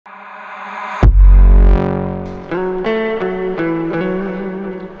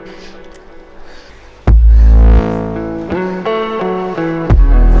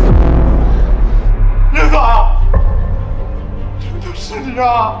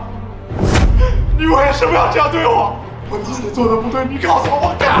你为什么要这样对我？我哪里做的不对？你告诉我，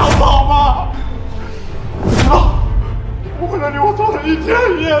我该好不好吗？你知道，我为了你，我做了一天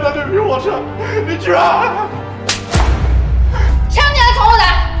一夜的这避火车，你居然……谁让你来闯我的？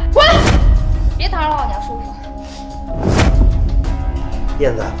滚！别打扰我家叔叔。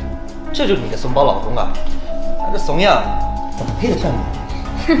燕子，这就是你的怂包老公啊！他这怂样，怎么配得上你？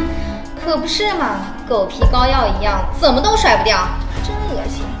哼，可不是嘛，狗皮膏药一样，怎么都甩不掉，真恶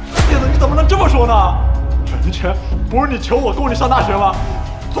心。燕子，你怎么能这么说呢？这一切不是你求我供你上大学吗？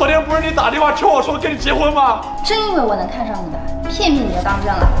昨天不是你打电话求我说跟你结婚吗？真以为我能看上你吧？骗骗你就当真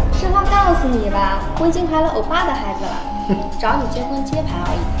了。实话告诉你吧，我已经怀了欧巴的孩子了，找你结婚接盘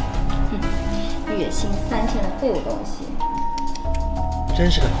而已。哼，月薪3000的废物东西。真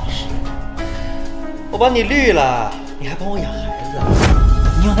是个老实人。我把你绿了，你还帮我养孩子，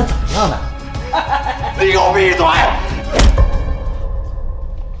你要他怎么样呢？你给我闭嘴！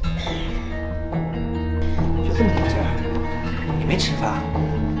就这么点事儿，你没吃饭？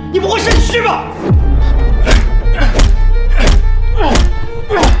你不会肾虚吧？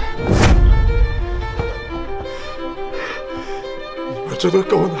你们这对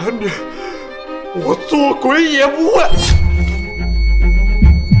狗男女，我做鬼也不会。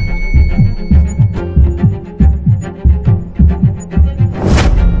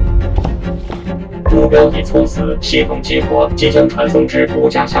目标已猝死，系统激活，即将传送至物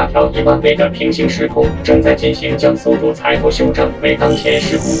价下调1万倍的平行时空，正在进行将速度财富修正为当前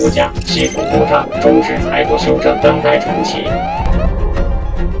时空物价，系统故障，终止财富修正，等待重启。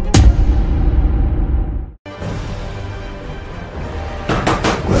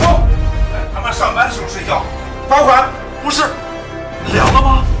他妈上班的时候睡觉，罚款不是凉了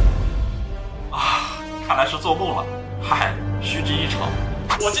吗？啊，看来是做梦了。嗨，虚惊一场。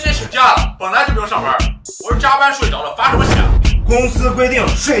我今天请假了，本来就不用上班，我是加班睡着了，罚什么钱？公司规定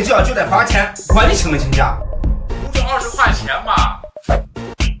睡觉就得罚钱，管你请没请假。不就20块钱嘛，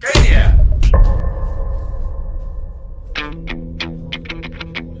给你。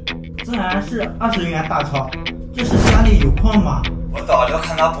自然是20元大钞，这是家里有矿吗？我早就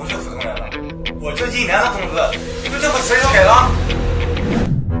看他不是普通人了，我这1年的工资就这么随手给了。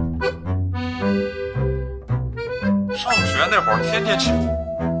上学那会儿天天起哄，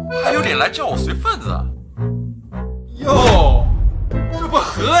还有脸来叫我随份子？哟，这不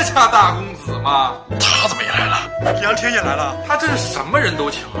何家大公子吗？他怎么也来了？杨天也来了？他真是什么人都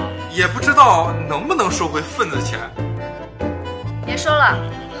请啊，也不知道能不能收回份子钱。别说了，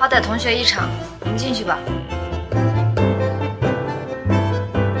好歹同学一场，我们进去吧。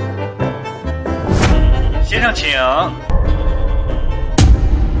先生请。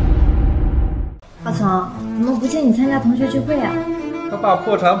阿聪，怎么不见你参加同学聚会啊？他爸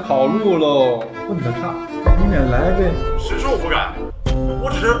破产跑路喽，混得差，你也来呗。谁说我不敢？我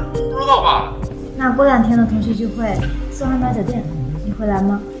只是不知道罢了。那过2天的同学聚会，送汉堡酒店，你会来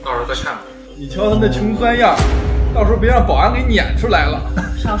吗？到时候再看。你瞧他那穷酸样，到时候别让保安给撵出来了。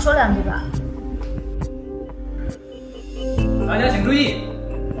少说2句吧。大家请注意，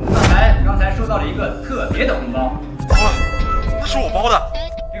我们刚才收到了一个特别的红包。那是我包的。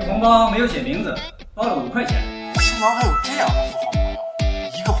这个红包没有写名字，包了5块钱。新郎还有这样的富豪朋友，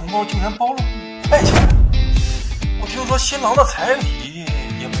一个红包竟然包了5块钱。我听说新郎的彩礼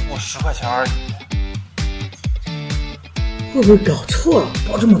也不过10块钱而已。会不会搞错了？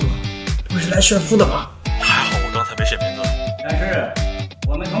包这么多，不会是来炫富的吧？还好我刚才没写名字。但是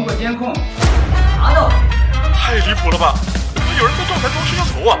我们通过监控查到了，太离谱了吧？怎么有人在灶台装摄像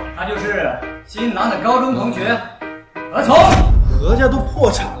头啊？他就是新郎的高中同学何从。何家都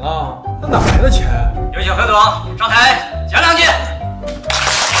破产了，他哪来的钱？有请何总上台讲2句。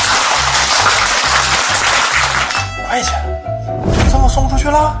5块钱，就这么送出去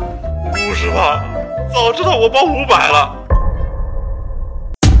了？不是吧？早知道我包500了。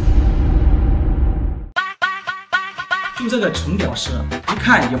就这个穷屌丝，一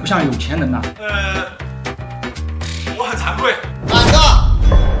看也不像有钱人呐。我很惭愧。难道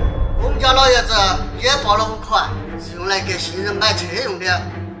我们家老爷子也包了5块，是用来给新人买车用的？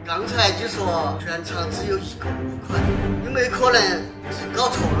刚才你说全场只有1个5块，有没有可能是搞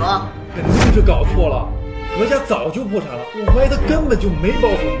错了？肯定是搞错了，何家早就破产了，我怀疑他根本就没包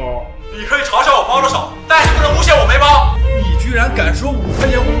红包。你可以嘲笑我包的少，但是不能诬陷我没包。你居然敢说5块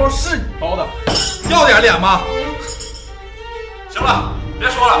钱红包是你包的，要点脸吗？行了，别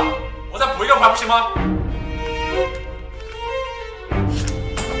说了，我再补一个还不行吗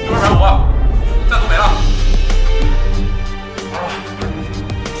？150，再都没了。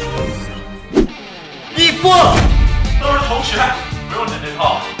义父，都是同学，不用整这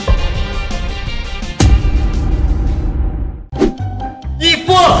套。义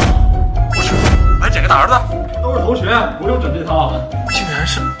父，不是，哪儿的？都是同学，不用整这套。竟然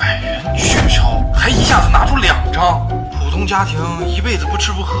是100元巨钞，还一下子拿出2张。普通家庭一辈子不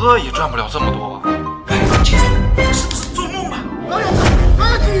吃不喝也赚不了这么多吧？哎，这是不是做梦吧？老爷子，老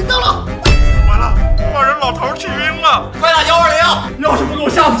爷子晕倒了！完了，把人老头气晕了！快打120！要是不给我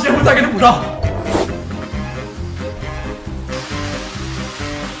下次结婚再给你补上。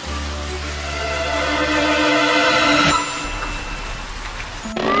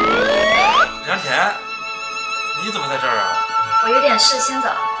杨田，你怎么在这儿啊？我有点事先走，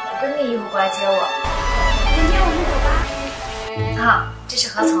我闺蜜一会儿过来接我。明天我们走吧。你好，这是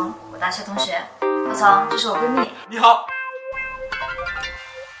何从，我大学同学。何从，这是我闺蜜。你好。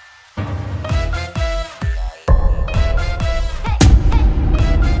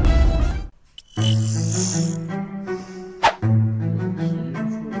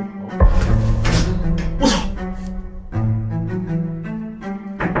我操！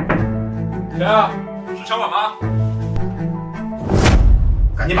谁啊？是小婉吗？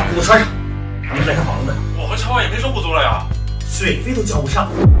赶紧把裤子穿上，咱们来看房子。我和小婉也没收不租了呀。水费都交不上，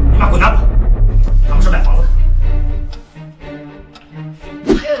你妈滚蛋吧！他们是买房子，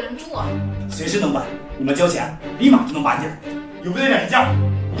还有人住啊？随时能搬，你们交钱，立马就能搬进来。有没有点价？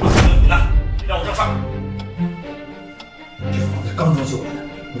你妈不能滚蛋，让我正事儿。这房子是刚装修完的，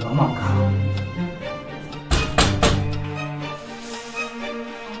你往忙看啊。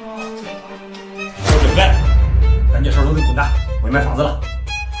收水费，赶紧收拾东西滚蛋！我要卖房子了。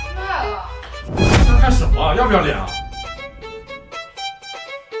卖了。想干什么？要不要脸啊？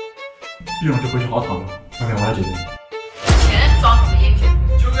一会儿就回去好好躺着，外面我来解决你。钱装什么英俊？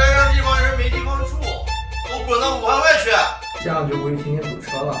就该让这帮人没地方住，都滚到武汉外去。这样就不会天天堵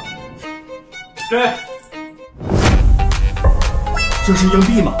车了。对，这是硬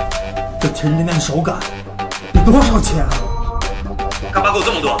币吗？这沉甸甸的手感，得多少钱啊？干嘛给我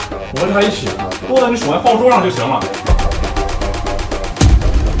这么多？我和他一起，多在你手上放桌上就行了。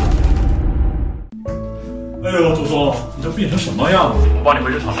哎呦，祖宗，你这变成什么样子？我帮你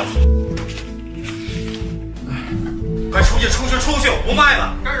回去躺着。快出去，出去，出去！我不卖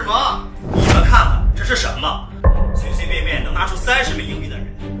了！干什么？你们看看这是什么？随随便便能拿出30枚硬币的人，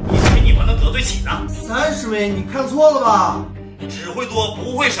以为你们能得罪起呢30枚，你看错了吧？只会多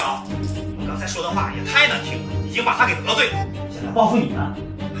不会少。你们刚才说的话也太难听了，已经把他给得罪了。现在报复你们，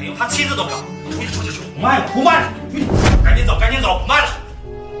还有他妻子都搞。出去，出去，出去！不卖了，不卖了！出去！赶紧走，赶紧走，不卖了！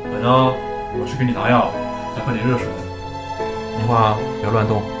反正我去给你拿药，再喝点热水。你话不要乱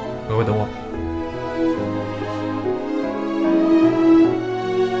动，回会等我。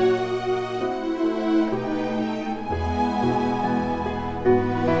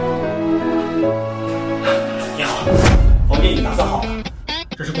你好，房间已经打扫好了，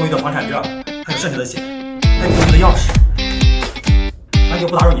这是公寓的房产证，还有剩下的钱，还有公寓的钥匙。那就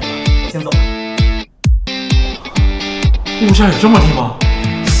不打扰你了，我先走了。物价有这么低吗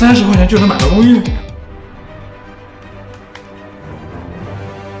？30块钱就能买到公寓？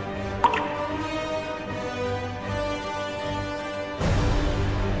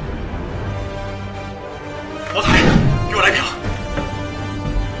茅台，给我来瓶。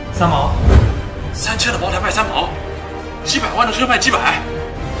3毛，3000的茅台卖3毛，几百万的车卖几百，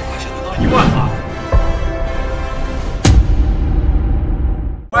我现在能1万发。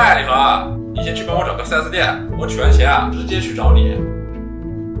喂，李和，你先去帮我找个4S店，我取完钱啊，直接去找你。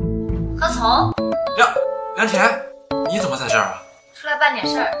何从，梁田，你怎么在这儿啊？出来办点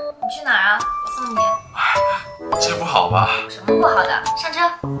事儿。你去哪儿啊？我送你。这不好吧？什么不好的？上车。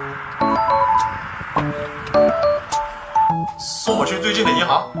送我去最近的银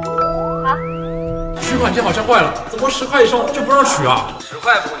行。好。取款机好像坏了，怎么10块一收就不让取啊10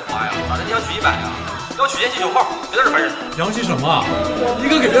块不够你花呀，哪能你要取100呀？要取先记9号，别在这烦人。洋气什么啊？一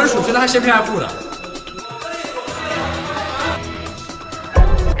个给别人数钱的还嫌贫爱富的。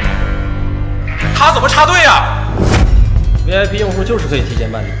他怎么插队呀？VIP 用户就是可以提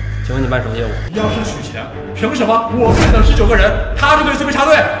前办理，请问你办什么业务？央视取钱，凭什么我们等19个人，他就可以随便插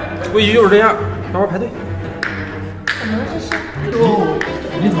队？规矩就是这样，慢慢排队。怎么了这是？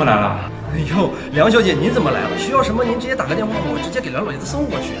你怎么来了？哎呦，梁小姐您怎么来了？需要什么您直接打个电话，我直接给梁老爷子送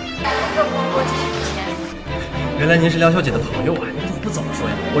过去。要不我继续付钱。原来您是梁小姐的朋友啊，你怎么不早说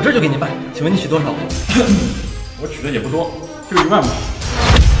呀？我这就给您办，请问你取多少？我取的也不多，就1万吧。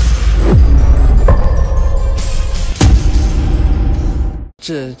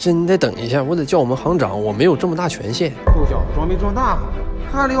这你得等一下，我得叫我们行长，我没有这么大权限。臭小子装没装大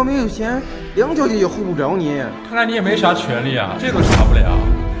发？家里要没有钱，梁小姐也护不着你。看来你也没啥权利啊，这都查不了。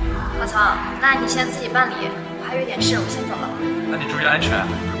何从，那你先自己办理，我还有点事，我先走了。那你注意安全。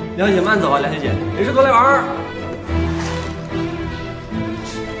梁小姐慢走啊，梁小姐，没事多来玩。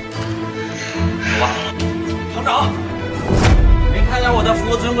走吧。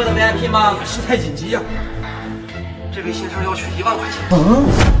多尊贵的 VIP 吗？事态紧急呀！这位先生要取1万块钱。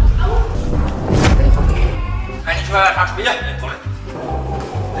赶紧去外查储备去，走嘞。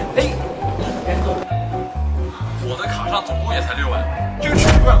我的卡上总共也才6万，就取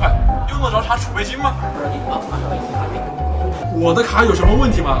1万块，用得着查储备金吗？我的卡有什么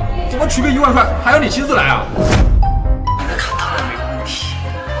问题吗？怎么取个1万块还要你亲自来啊？你的卡当然没问题，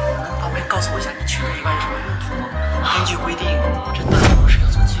能方便告诉我一下你取了1万什么用途吗？根据规定，这大王是要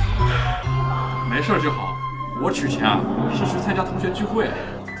做记录的。没事就好，我取钱啊是去参加同学聚会。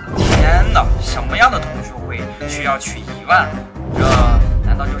天哪，什么样的同学会需要取1万？这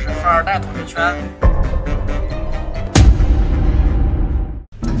难道就是富二代同学圈？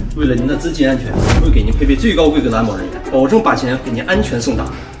为了您的资金安全，我会给您配备最高规格的安保人员，保证把钱给您安全送达。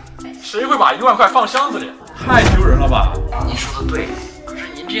谁会把1万块放箱子里？太丢人了吧！你说的对，可是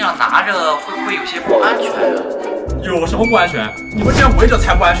您这样拿着会不会有些不安全啊？有什么不安全？你们这样围着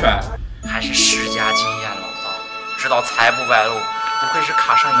才不安全。还是世家经验老道，知道财不外露，不愧是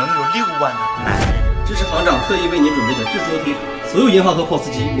卡上能有6万的男人。这是行长特意为您准备的制作贴卡，所有银行和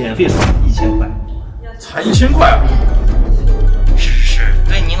POS 机免费刷1000块。才1000块啊！是，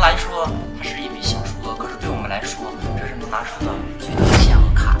对您来说它是一笔小数额，可是对我们来说，这是能拿出的最大限额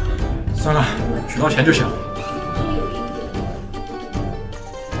卡。算了，取到钱就行。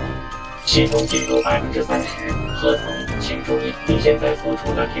系统进度30%，合同，请注意，你现在所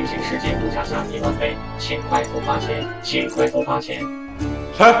处的平行世界物价下1万倍，请快速花钱，请快速花钱。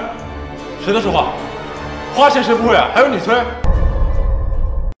谁在说话？花钱谁不会啊？还有你催？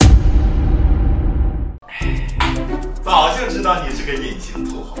早就知道你是个隐形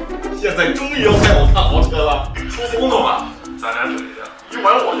土豪，现在终于要带我看豪车了。出风头嘛，咱俩省一点，一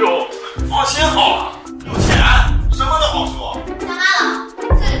玩我就放心好了，有钱什么都好说。他妈的，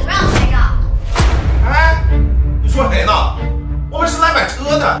这里不让拍照。哎，你说谁呢？我们是来买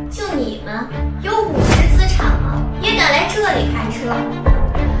车的。就你们有50资产了，也敢来这里看车？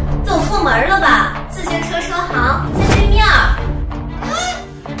走错门了吧？自行车车行在对面。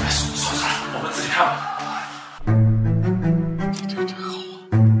算了，我们自己看吧。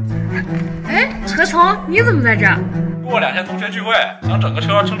何从，你怎么在这儿？过2天同学聚会，想整个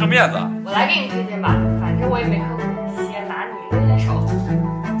车撑撑面子。我来给你推荐吧，反正我也没客户，先拿你练练手。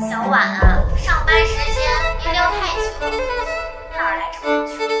小婉啊，上班时间别聊太久，哪来这么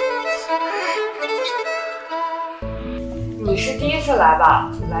久？你是第一次来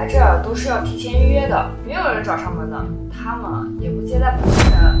吧？来这儿都是要提前预约的，没有人找上门的，他们也不接待普通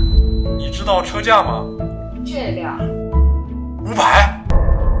人。你知道车价吗？这辆500。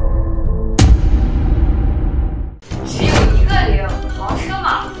只有1个0，豪车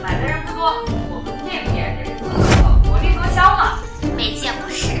嘛，买的人不多。我们店里这是各个国力多销嘛。没见过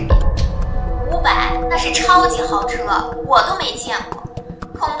世面，500那是超级豪车，我都没见过，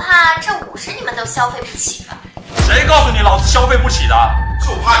恐怕这50你们都消费不起吧？谁告诉你老子消费不起的？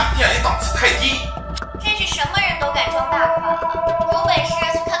就怕你店里档次太低。真是什么人都敢装大款了，有本事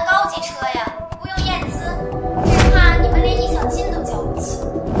去看高级车呀，不用验资，只怕你们连1小金都交不起。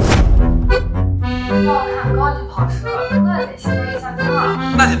要看高级跑车，那得先到1项金了。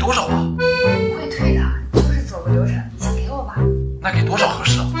那得多少啊？不会退的，就是走个流程，你先给我吧。那给多少合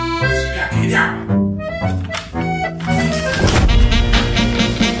适啊？随便给点吧。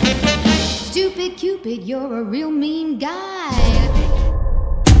Stupid Cupid, you're a real mean guy.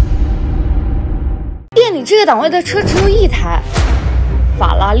 店里这个档位的车只有1台，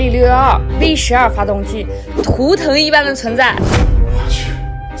法拉利612 V12发动机，图腾一般的存在。我去，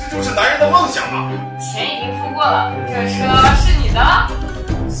这就是男人的梦想啊！钱已经付过了，这车是你的了。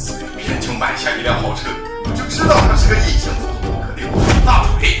随便就买下一辆豪车，我就知道他是个异性土豪，肯定抱起大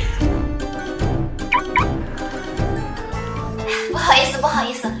腿。不好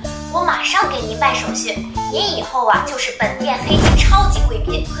意思，我马上给您办手续。您以后啊就是本店黑金超级贵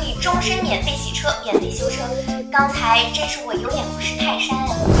宾，可以终身免费洗车、免费修车。刚才真是我有眼不识泰山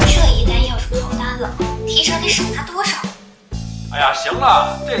啊！这一单要是跑单了，提成得少拿多少？哎呀，行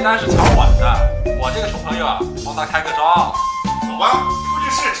了，这单是乔管的，我这个穷朋友啊，帮他开个张。走吧，出去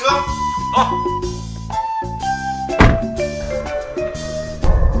试车。走。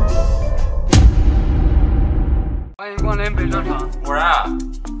欢迎光临北商场。果然啊，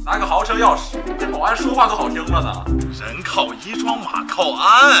拿个豪车钥匙，这保安说话都好听了呢。人靠衣装，马靠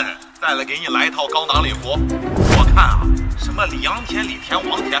鞍。再来给你来一套高档礼服。我看啊，什么李阳田、李田、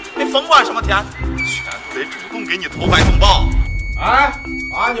王田，甭管什么田，全都得主动给你投怀送抱。哎，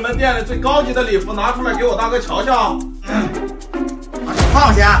把你们店里最高级的礼服拿出来给我大哥瞧瞧。把手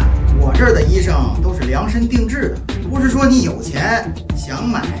放下，我这儿的衣裳都是量身定制的，不是说你有钱想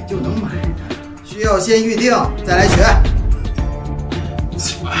买就能买的，需要先预定再来选。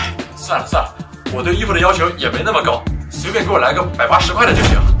哎，算了算了，我对衣服的要求也没那么高，随便给我来个180块的就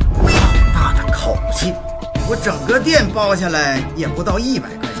行。大的口气，我整个店包下来也不到100块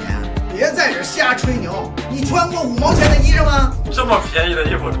钱，别在这瞎吹牛。你穿过5毛钱的衣裳吗？这么便宜的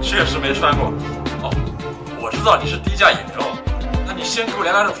衣服确实没穿过。哦，我知道你是低价引入，那你先给我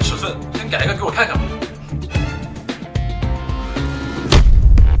量尺寸，先改一个给我看看吧。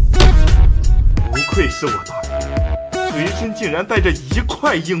不愧是我大哥，随身竟然带着1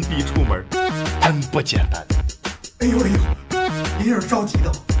块硬币出门，真不简单。哎呦哎呦，您有点着急的，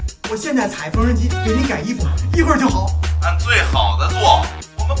我现在踩缝纫机给您改衣服，一会儿就好。按最好的做，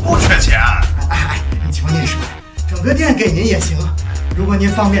我们不缺钱。哎，你瞧您说，整个店给您也行啊。如果您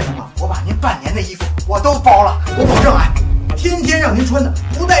方便的话，我把您半年的衣服我都包了，我保证天天让您穿的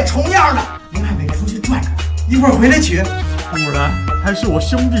不带重样的。您还得出去转转，一会儿回来取。果然还是我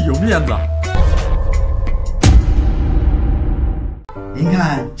兄弟有面子。您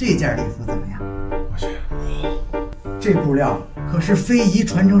看这件礼服怎么样？我去，这布料可是非遗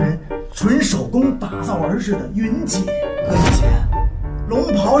传承人纯手工打造而成的云锦，搁以前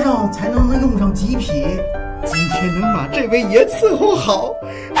龙袍上才能用上麂皮，今天能把这位爷伺候好，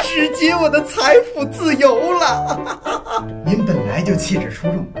直接我的财富自由了。您本来就气质出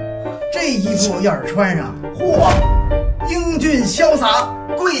众，这衣服要是穿上，嚯，英俊潇洒，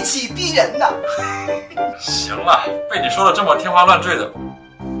贵气逼人呐！行了，被你说的这么天花乱坠的。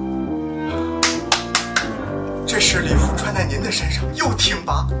这身礼服穿在您的身上，又挺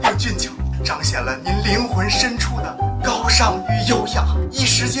拔又俊俏，彰显了您灵魂深处的高尚与优雅。一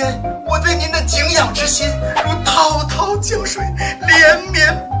时间，我对您的敬仰之心如滔滔江水，连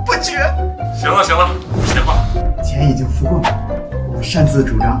绵不绝。行了行了，别话，钱已经付够了，我擅自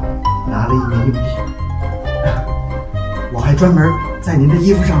主张拿了1枚硬币。我还专门在您的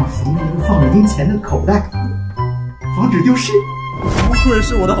衣服上缝了一个放零钱的口袋，防止丢失。不愧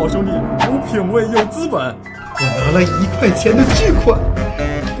是我的好兄弟，有品味有资本。我拿了1块钱的巨款，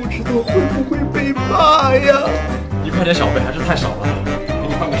不知道会不会被骂呀？1块钱小费还是太少了，给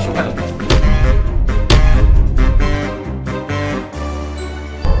你换个10块的。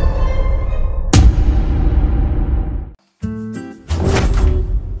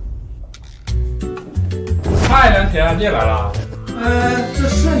嗨，梁田，你也来了？这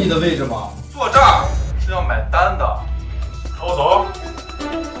是你的位置吗？坐这儿是要买单的。走走。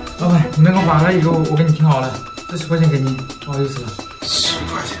老板，你那个晚了以后我给你听好了，这10块钱给你，不好意思。10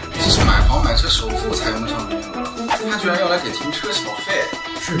块钱，这是买房买车首付才用得上的名额，他居然要来给停车小费。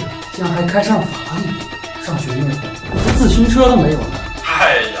是的，这样还开上法呢。上学那会儿，自行车都没有了。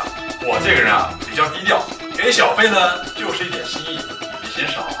哎呀，我这个人啊比较低调，给小费呢就是一点心意，别嫌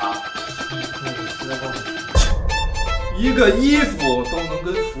少啊。一个衣服都能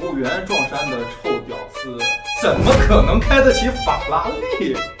跟服务员撞衫的臭屌丝，怎么可能开得起法拉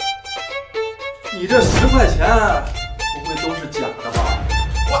利？你这10块钱不会都是假的吧？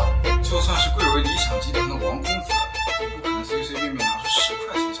就算是贵为理想集团的王公子，也不可能随随便便拿出10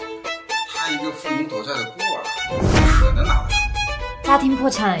块钱小费。他一个父母躲债的孤儿，怎么可能拿得出？家庭破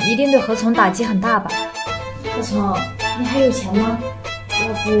产一定对何从打击很大吧？何从，你还有钱吗？要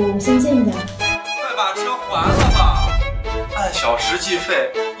不先借你点。快把车还了吧！按小时计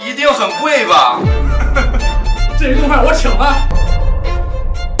费，一定很贵吧？这一顿饭我请了。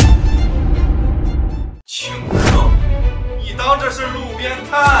请客？你当这是路边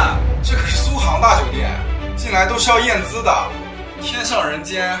摊？这可是苏杭大酒店，进来都是要验资的。天上人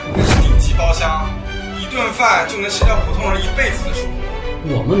间更是顶级包厢，一顿饭就能吃掉普通人1辈子的收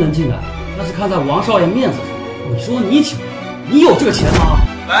入。我们能进来，那是看在王少爷面子上。你说你请，你有这个钱吗？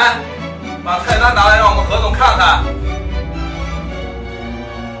来，把菜单拿来，让我们何总看看。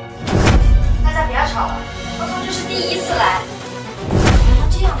大家不要吵了，何总这是第1次来，难道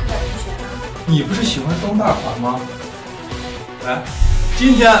这样对待同学呢？你不是喜欢装大款吗？来，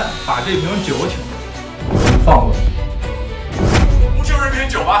今天把这瓶酒请来，放过去。不就是一瓶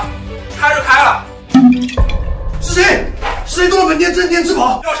酒吗？开就开了。是谁？谁夺了本店镇店之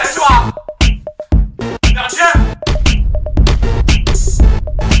宝？要钱是吧？2000。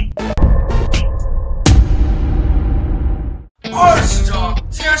20张，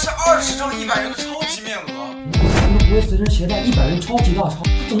竟然是20张100元的超级面额！他们不会随身携带100元超级大钞，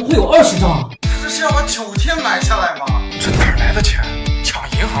怎么会有20张？他这是要把9天买下来吗？这哪来的钱？抢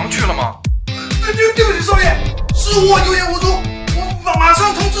银行去了吗？对不起，少爷，是我有眼无珠，我马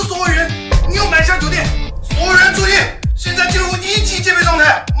上通知所有人，你要买下酒店。所有人注意，现在进入1级戒备状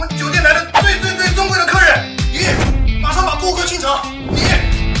态。我们酒店来的最尊贵的客人，你马上把顾客清场。你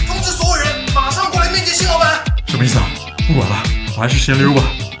通知所有人，马上过来面见新老板。什么意思啊？不管了，我还是先溜吧。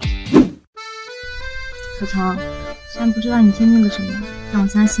何从，虽然不知道你经历了什么，但我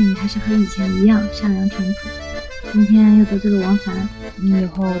相信你还是和以前一样善良淳朴。今天又得罪了王凡，你以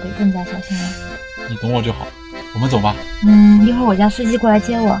后得更加小心了。你懂我就好，我们走吧。一会儿我叫司机过来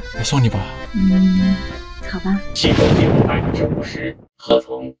接我。我送你吧。好吧。系统进入50%，何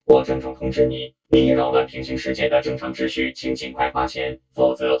从？我郑重通知你，你扰乱平行世界的正常秩序，请尽快花钱，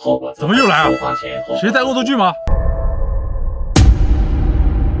否则后果怎么又来啊？花钱后谁在恶作剧吗？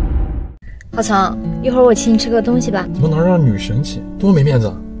何从，一会儿我请你吃个东西吧。怎么能让女神请？多没面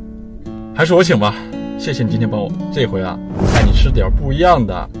子！还是我请吧。谢谢你今天帮我，这回啊，带你吃点不一样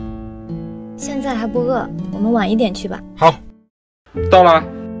的。现在还不饿，我们晚一点去吧。好，到了。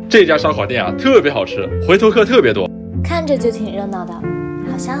这家烧烤店啊，特别好吃，回头客特别多。看着就挺热闹的，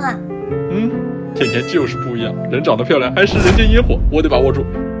好香啊！甜甜就是不一样，人长得漂亮还是人间烟火，我得把握住。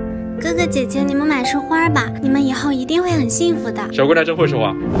哥哥姐姐，你们买束花吧，你们以后一定会很幸福的。小姑娘真会说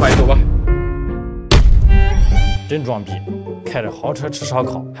话，买一朵吧。真装逼，开着豪车吃烧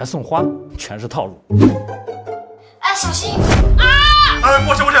烤还送花，全是套路。哎，小心啊！哎，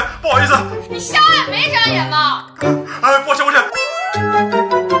抱歉，不好意思。你瞎眼没长眼吗？哎，抱歉。何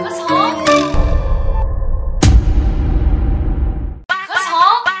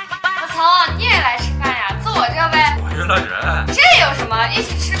从，你也来吃饭呀？坐我这呗。我约了人。这有什么？一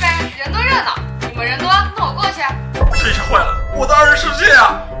起吃呗，人多热闹。你们人多，那我过去。这下坏了，我的二世界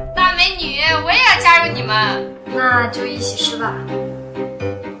啊！大美女，我也要加入你们。那就一起吃吧。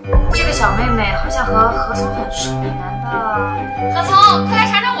这个小妹妹好像和何从很熟，难道？何从，快来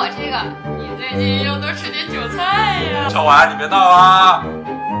尝尝我这个，你最近又多吃点韭菜呀。小婉，你别闹啊！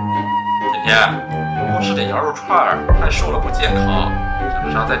甜甜，多吃点羊肉串，太瘦了不健康，想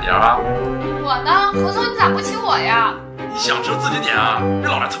吃啥再点啊。我呢？何从，你咋不请我呀？你想吃自己点啊，别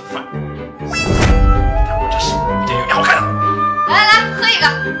老来蹭饭。但我这是一定有你好看的。来，喝一个。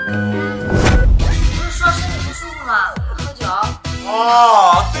不是说身体不舒服吗？喝酒。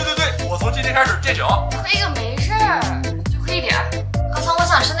哦，对，我从今天开始戒酒。喝一个没事儿，就喝一点。何从，我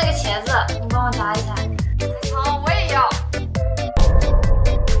想吃那个茄子，你帮我夹一下。何从，我也要。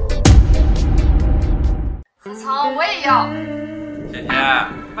何从，我也要。甜甜，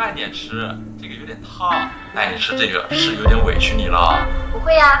慢点吃，这个有点烫。带你吃这个是有点委屈你了。不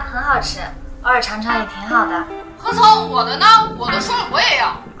会呀，很好吃，偶尔尝尝也挺好的。何从，我的呢？我都说了，我也要。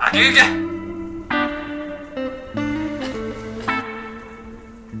啊，给。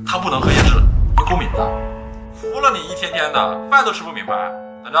他不能喝椰汁，会过敏的。服了你一天天的，饭都吃不明白。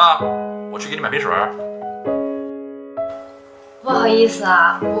等着，我去给你买瓶水。不好意思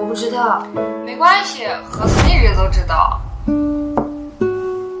啊，我不知道。没关系，何从一直都知道。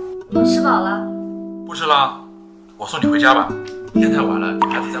我吃饱了。不吃了，我送你回家吧。天太晚了，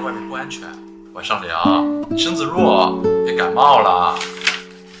女孩子在外面不安全。晚上凉，你身子弱，别感冒了。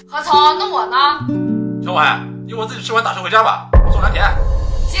何从，那我呢？小婉，你我自己吃完打车回家吧，我送蓝田。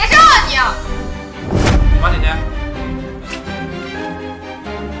结账啊你！马甜甜。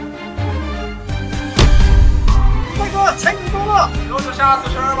帅哥，钱给够了，留着下次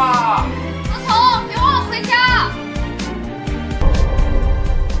吃吧。何从，别忘了回家。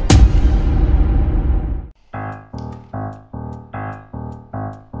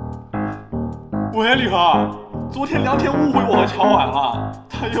喂，李航，昨天梁田误会我和乔婉了，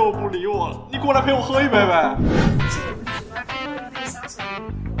他又不理我了，你过来陪我喝一杯呗。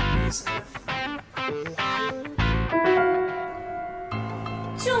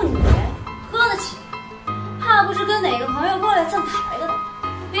就你喝得起，怕不是跟哪个朋友过来蹭台的吧？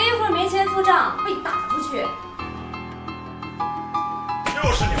别一会儿没钱付账被打出去。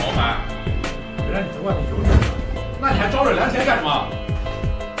又是你王凡，原来你在外面有人了，那你还招惹梁田干什么？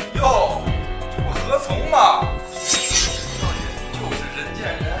哟，这不何从吗？少爷就是人见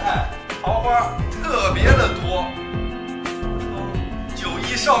人爱，桃花特别的多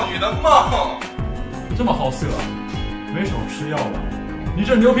，91少女的梦。这么好色，没少吃药吧？你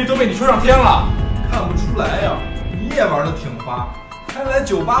这牛皮都被你吹上天了。看不出来呀，你也玩的挺花，还来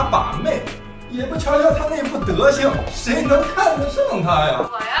酒吧把妹，也不瞧瞧他那副德行，谁能看得上他呀？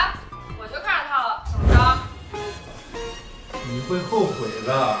我呀，我就看上他了，怎么着？你会后悔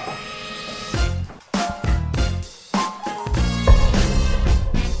的。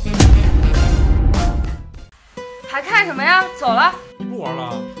还看什么呀？走了。你不玩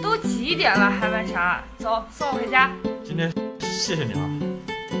了？都几点了还玩啥？走，送我回家。今天谢谢你啊。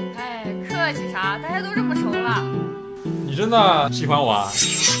哎，客气啥？大家都这么熟了。你真的喜欢我啊？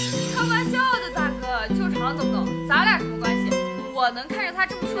开玩笑的，大哥，就场懂不懂？咱俩什么关系？我能看着他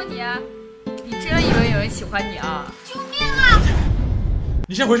这么说你？你真以为有人喜欢你啊？救命啊！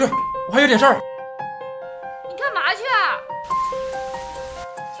你先回去，我还有点事儿。你干嘛去啊？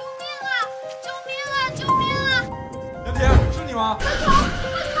救命啊！救命啊！救命啊！梁田，是你吗？何从。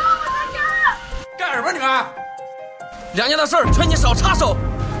人？两年的事儿全你少插手。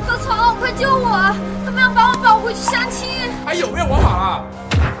何从，快救我！怎么样把我保回去相亲？还有没有王法了？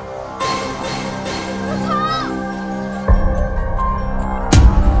何从，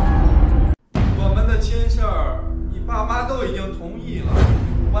我们的亲事儿，你爸妈都已经同意了。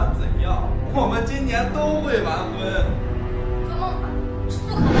不管怎样，我们今年都会完婚。做梦吧，是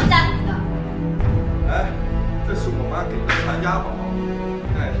不可能嫁给你的。哎，这是我妈给的传家宝，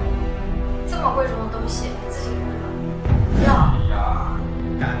带上。这么贵重的东西，自己不会哎呀，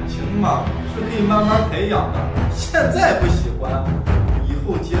感情嘛是可以慢慢培养的。现在不喜欢，以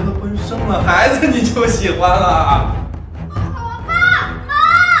后结了婚生了孩子你就喜欢了。妈，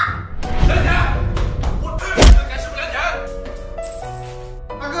两天，我这该是不两天。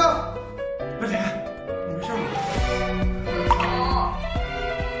大哥，小姐，你没事吗？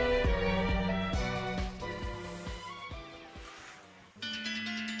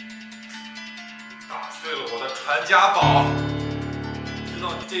打碎了我的传家宝。知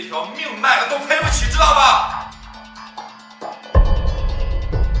道你这条命卖了都赔不起，知道吧？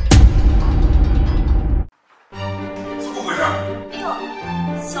怎么回事？哎呦，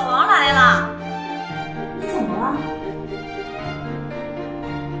小王来了，你怎么了？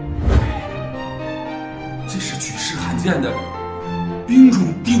这是举世罕见的冰种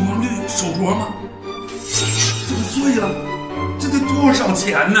帝王绿手镯吗？怎么碎了？这得多少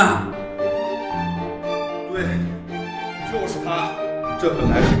钱呢？对，就是他。这本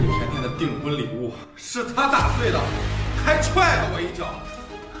来是你甜甜的订婚礼物，是他打碎的，还踹了我一脚。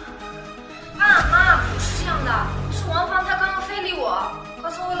妈，不是这样的，是王芳他刚刚非礼我，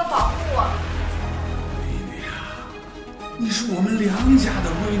何从为了保护我。闺女呀，你是我们梁家的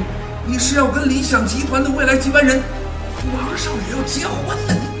闺女，你是要跟理想集团的未来接班人王少爷要结婚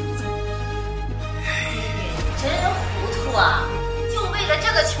呢，真糊涂啊！就为了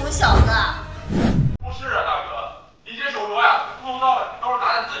这个穷小子。不是啊，大哥，你这手镯呀，从头到尾都是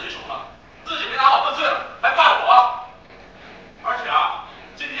拿在自己手上，自己没拿好分碎了，还怪我。而且啊，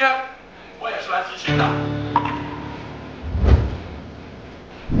今天我也是来提亲的。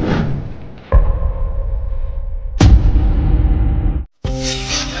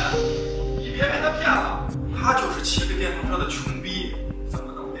你别被他骗了，他就是骑个电动车的穷逼，怎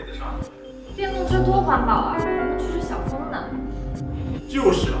么能配得上你？电动车多环保啊，还能吹吹小风呢。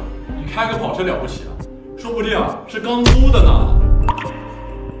就是啊，你开个跑车了不起啊？说不定啊是刚租的呢。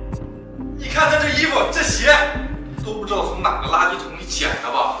你看他这衣服、这鞋，都不知道从哪个垃圾桶里捡的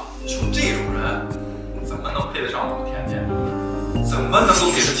吧？就这种人，怎么能配得上我们甜甜？怎么能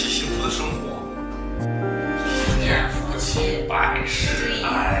够给得起幸福的生活？年夫妻百事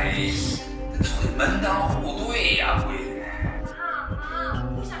哀，门当户对呀，闺女。妈，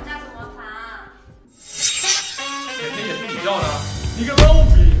我不想家怎么烦？甜甜也是你要的，你个 low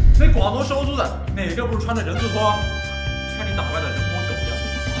逼！那广东收租的哪个不是穿的人字拖？看你打扮的人模狗样，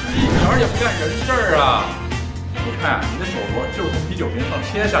一点儿也不干人事儿啊！我看你的手镯就是从啤酒瓶上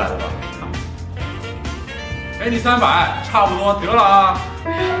切下来的吧？给你300，差不多得了啊！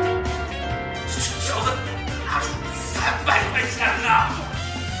小子，拿出300块钱呐！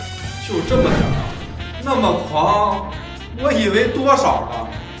就这么点儿啊？那么狂，我以为多少呢？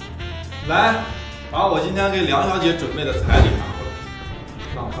来，把我今天给梁小姐准备的彩礼拿回来，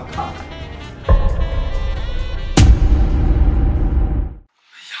让她看看。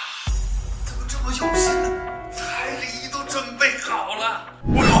有心呢，彩礼都准备好了。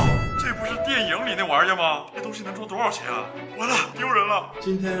我靠，这不是电影里那玩意儿吗？这东西能值多少钱啊？完了，丢人了！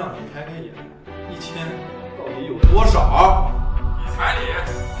今天让你开开眼，1000到底有多少？你彩礼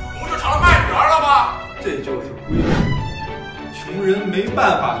不就成了卖女儿了吗？这就是规矩，穷人没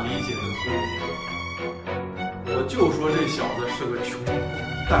办法理解的规矩。我就说这小子是个穷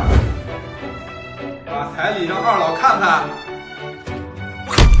蛋，把彩礼让二老看看。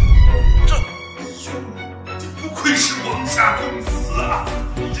不愧是王家公子啊！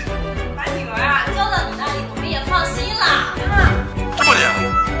把女儿啊交到你那里，我们也放心了。这么点，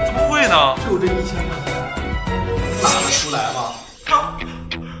怎么会呢？就这1000块钱，拿得出来吗？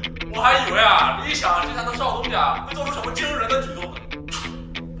我还以为啊，理想集团的少东家会做出什么惊人的举动呢？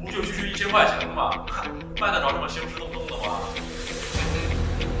不就区1000块钱吗？办得着这么兴师动众的吗？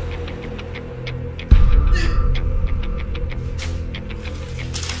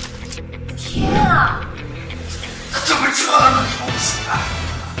天啊！怎么这么偷袭啊？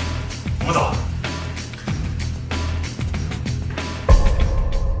吴总，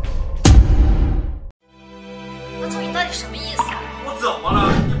何从，你到底什么意思啊？我怎么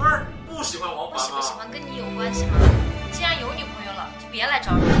了？你不是不喜欢王凡吗？我喜不喜欢跟你有关系吗？既然有女朋友了，就别来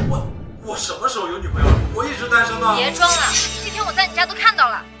找我。我什么时候有女朋友了？我一直单身呢。别装了，那天我在你家都看到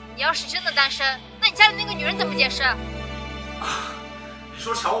了。你要是真的单身，那你家里那个女人怎么解释？你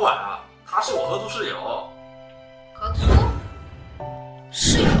说小婉啊，她是我合租室友。合租？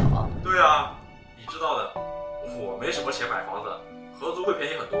室友？对啊，你知道的，我没什么钱买房子，合租会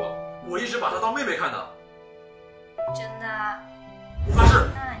便宜很多。我一直把她当妹妹看的。真的？我发誓。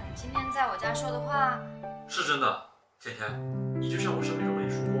那你今天在我家说的话是真的。甜甜，你就像我生命中的一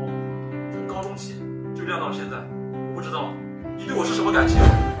束光，从高中起就亮到现在。我不知道你对我是什么感情，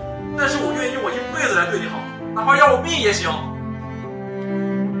但是我愿意用我一辈子来对你好，哪怕要我命也行。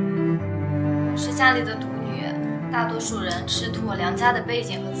我是家里的独女，大多数人吃图我娘家的背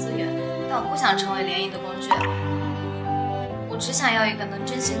景和资源，但我不想成为联谊的工具。我只想要一个能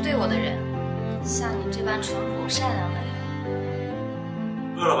真心对我的人，像你这般淳朴善良的人。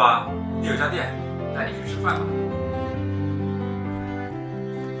饿了吧？你有家店，带你去吃饭吧。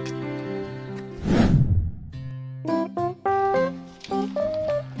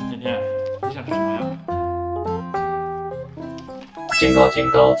甜甜，你想吃什么呀？警告！警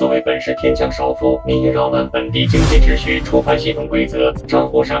告！作为本市天降首富，你已扰乱本地经济秩序，触犯系统规则，账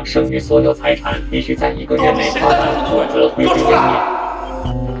户上剩余所有财产必须在1个月内花完，否则会被湮灭。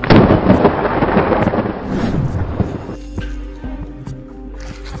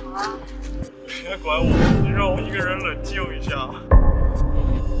别管我，你让我一个人冷静一下。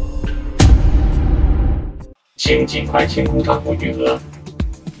请尽快清空账户余额。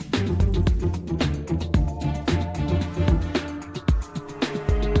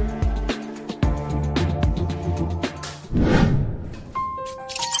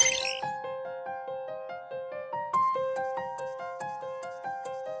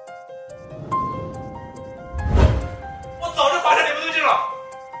我早就发现你不对劲了，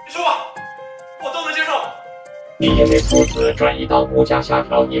你说吧，我都能接受。你因为猝死转移到物价下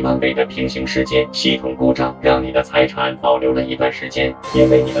调1万倍的平行世界，系统故障让你的财产保留了一段时间，因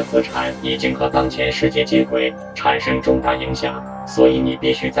为你的资产已经和当前世界接轨，产生重大影响，所以你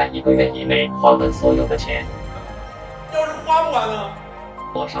必须在1个月以内花完所有的钱。要是花不完呢？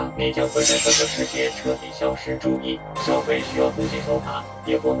抹杀你将会在这个世界彻底消失。注意，消费需要遵纪守法，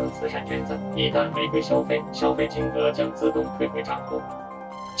也不能慈善捐赠。一旦违规消费，消费金额将自动退回账户。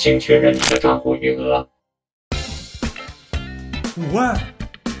请确认你的账户余额。5万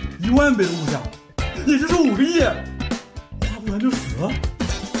，1万倍的物价，也就是5个亿，花不完就死？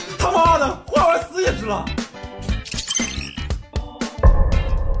他妈的，花完死也值了！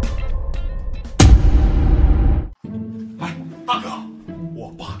哎，大哥，我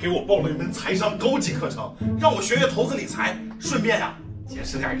爸给我报了一门财商高级课程，让我学学投资理财，顺便呀结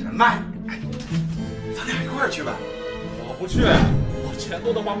识点人脉。哎，咱俩一块儿去呗。我不去，我钱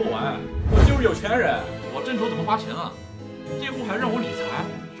多的花不完，我就是有钱人，我正愁怎么花钱啊。这户还让我理财，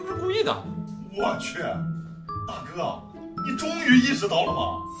是不是故意的？我去，大哥，你终于意识到了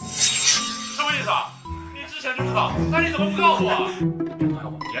吗？什么意思啊？你之前就知道，那你怎么不告诉我？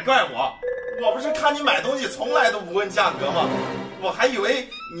别怪我，我不是看你买东西从来都不问价格吗？我还以为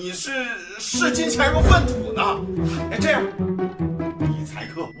你是视金钱如粪土呢。哎，这样，理财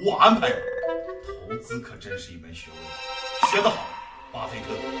课我安排了。投资可真是一门学问，学得好，巴菲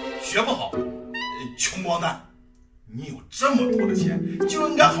特；学不好，穷光蛋。你有这么多的钱，就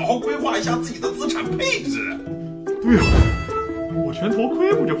应该好好规划一下自己的资产配置。对啊，我全头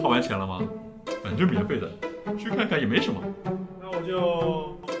盔不就花完钱了吗？反正免费的，去看看也没什么。那我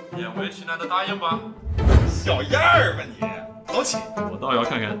就勉为其难的答应吧。小样儿吧你，走起！我倒要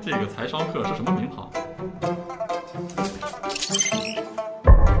看看这个财商课是什么名堂。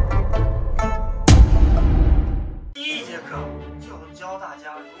第1节课就要教大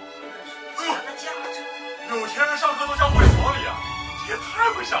家如何认识钱的价值。有钱人上课都像会所里啊，也太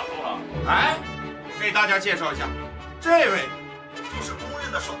会享受了。来，给大家介绍一下，这位就是公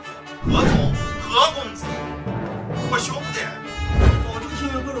认的首富何总何公子，我兄弟。早就听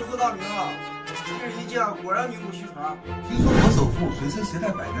闻何首富大名了，今日一见，果然名不虚传。听说何首富随身携带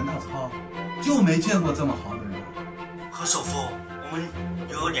100元大钞，就没见过这么好的人。何首富，我们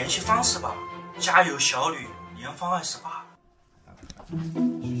有个联系方式吧？家有小女，年方28。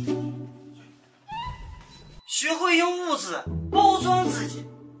学会用物质包装自己，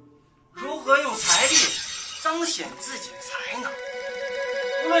如何用财力彰显自己的才能。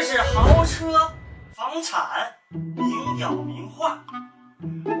无论是豪车、房产、名表名画，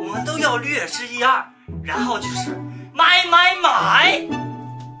我们都要略知一二，然后就是买。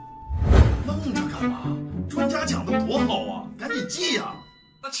愣着干嘛？专家讲的多好啊，赶紧记呀！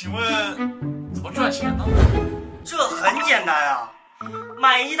那请问怎么赚钱呢？这很简单啊，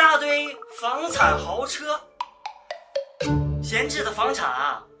买一大堆房产豪车。闲置的房产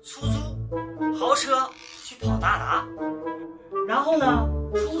啊出租，豪车去跑大拿，然后呢，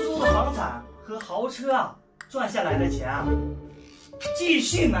出租的房产和和豪车啊，赚下来的钱啊，继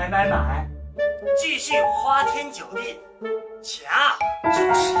续买，继续花天酒地。钱啊，就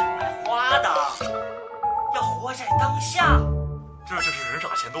是用来花的，要活在当下。这就是人傻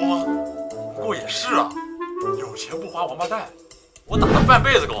钱多吗？不过也是啊，有钱不花王八蛋。我打了半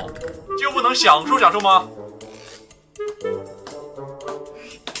辈子工，就不能享受享受吗？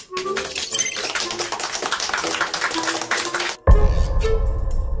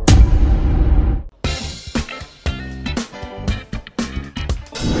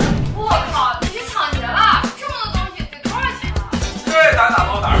我靠，你去抢劫了！这么多东西得多少钱啊？这胆大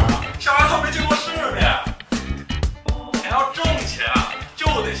包胆啊！小丫头没见过世面。想要挣钱啊，就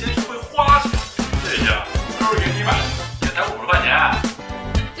得先学会花钱。这些都是给你买的，也才50块钱。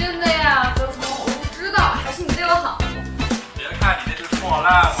真的呀，何从？我不知道，还是你对我好。别看你那只破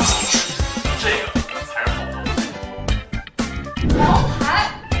烂嘛，这个才是好东西。茅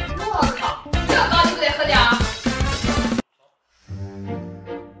台，我靠，这高你不得喝点儿？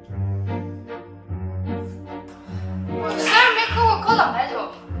我虽然没喝过高档白酒，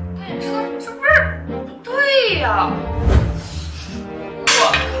但也知道这味儿不对呀。我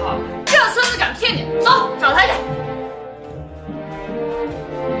靠，这孙子敢骗你，走，找他去。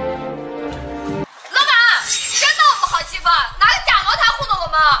拿个假茅台糊弄我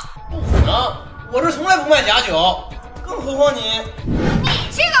们？不可能，我这从来不卖假酒，更何况你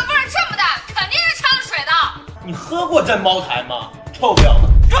这个味儿这么大，肯定是掺了水的。你喝过真茅台吗？臭婊子，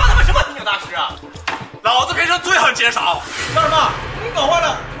装他妈什么品酒大师啊！老子平时最恨减少。干什么？你搞坏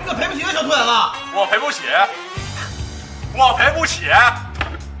了，你可赔不起那小兔崽子。我赔不起，我赔不起。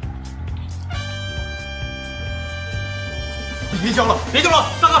你别交了，别交了，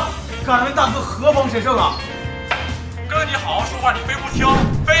大哥，敢问大哥何方神圣啊？跟你好好说话，你非不听，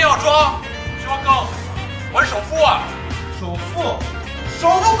非要装。希望告诉你，我是首富啊！首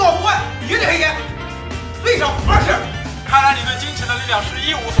富搞不坏也得黑钱，最少20。看来你对金钱的力量是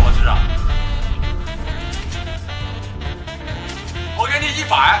一无所知啊！我给你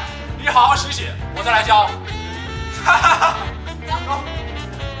100，你好好洗洗，我再来交。哈哈哈！走，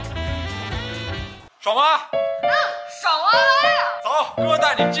爽吗？爽啊！走，哥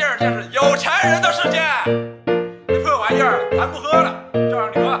带你见识见识有钱人的世界。破玩意儿，咱不喝了，这样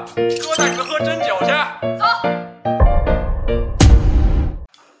你喝，哥带你们喝真酒去。走。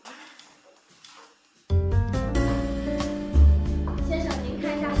先生，您看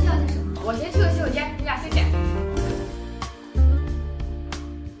一下需要些什么？我先去个洗手间，你俩先点。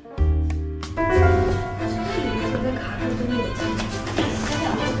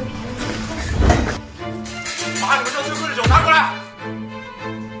把你们这最贵的酒拿过来。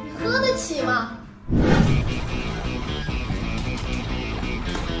你喝得起吗？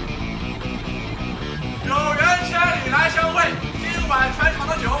有缘千里来相会，今晚全场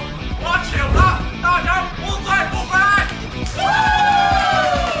的酒我请了，大家不醉不归。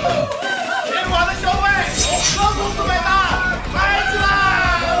今晚的消费由何公子买单，来起来！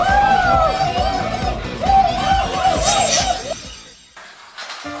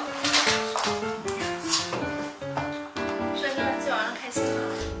帅哥，今晚上开心吗？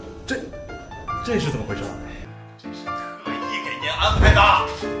这是怎么回事？这是特意给您安排的。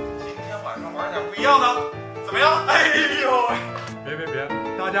晚上玩点不一样的，怎么样？哎呦，别，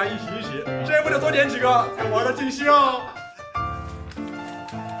大家一起，这不得多点几个才玩得尽兴。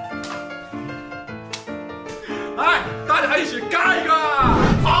来，大家一起干一个！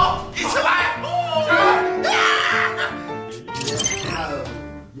好，一起来！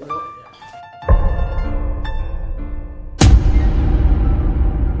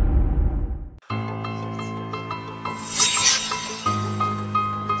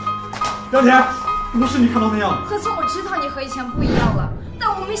杨田，不是你看到那样。何总，我知道你和以前不一样了，但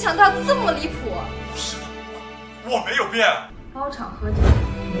我没想到这么离谱。不是的，我没有变。包场喝酒，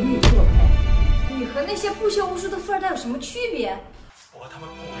美女作陪，你和那些不学无术的富二代有什么区别？我和他们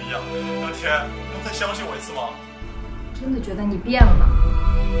不一样。杨田，能再相信我一次吗？真的觉得你变了吗？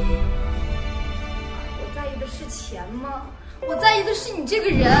我在意的是钱吗？我在意的是你这个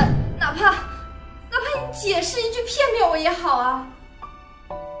人，哪怕你解释一句骗骗我也好啊。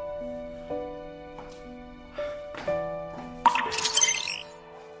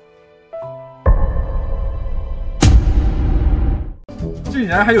竟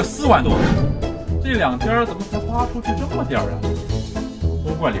然还有4万多，这2天怎么才花出去这么点啊？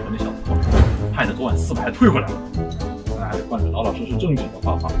都怪李文那小子偷吃，害得昨晚400还退回来了。咱还得换着老老实实正经的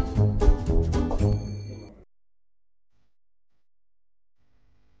方法。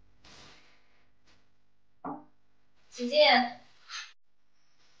请进。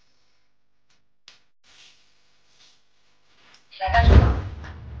来干什么？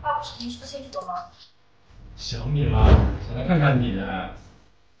爸不是你说清楚了吗？想你了，想来看看你。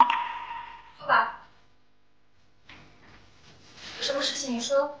说吧。有什么事情你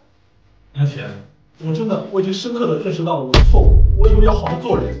说。阿田，我已经深刻的认识到了我的错误，我以后要好好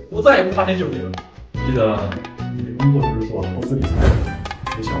做人，我再也不花天酒地了。记得你的工作就是做投资理财的，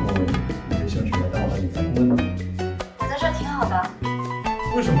没想过你有兴趣来当我的理财顾问呢。我在这儿挺好的。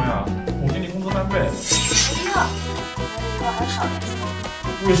为什么呀？我给你工资翻倍。不听了，我以后还少点钱。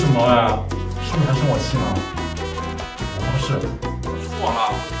为什么呀？是不是还生我气呢？我发誓，错了，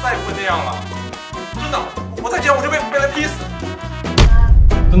我再也不会那样了。真的，我再这样我就被人劈死。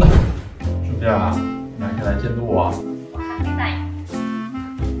真的，兄弟啊，你还可以来监督我。我还没答应。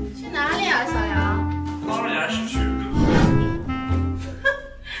去哪里啊，小梁？当然是去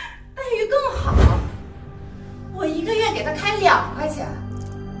待遇更好，我1个月给他开2块钱，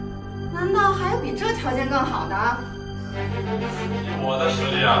难道还有比这条件更好的？以我的实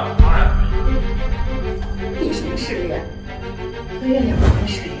力啊，当然可以。你什么势力？1个月2块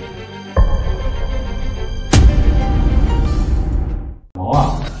势力。毛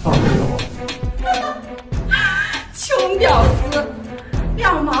啊，到底有？穷屌丝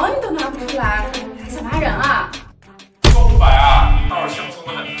，2毛你都拿不出来，还想挖人啊？说500啊，倒是轻松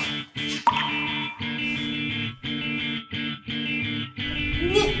的很。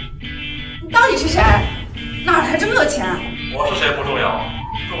你到底是谁？哪来这么多钱？我是谁不重要，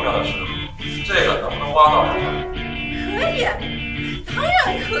重要的是这个能不能挖到人。可以，当然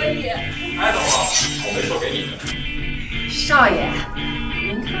可以。太懂了，我没说给你的。少爷，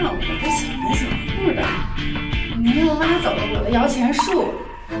您看我这小门小户的，您又挖走了我的摇钱树，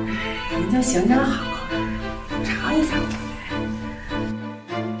您就行点好，补偿一下我。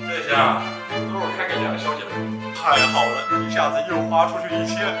这下都是开给梁小姐的。太好了，一下子又花出去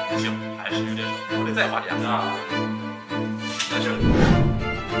1000，不行，还是有点少，我得再花点啊。在这里，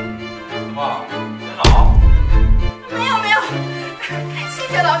怎么？真好？没有，谢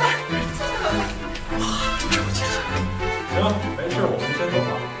谢老大，谢谢老大。行，没事，我们先走吧。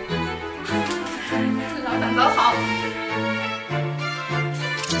老板走好。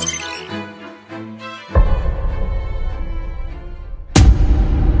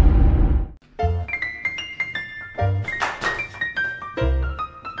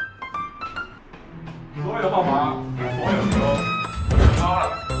所有号码，所有球，高了，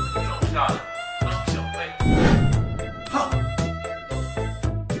手下的当小费。好。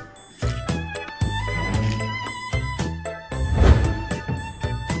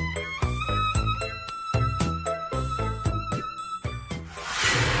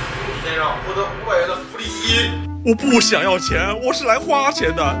先生，我的500元的福利1。我不想要钱，我是来花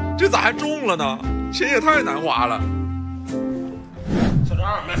钱的，这咋还中了呢？钱也太难花了。小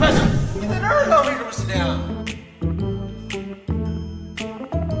张，买饭去。你在这儿呢，为什么洗脸啊？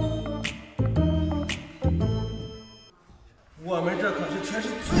我们这可是全市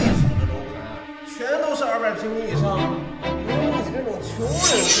最好的楼盘，全都是200平米以上，没有你这种穷人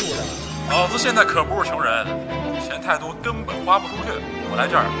住的。老子现在可不是穷人，钱太多根本花不出去。我来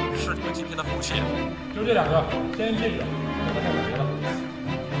这儿是你们今天的福气。就这2个，先记着，我再买别的。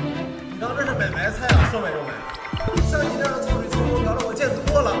你当这是买白菜啊？说买就买。像你这样的臭水粗流，聊的我见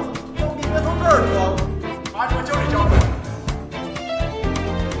多了，装逼别从这儿装，把你们经理叫出来。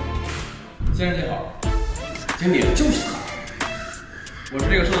先生你好，经理就是他，我是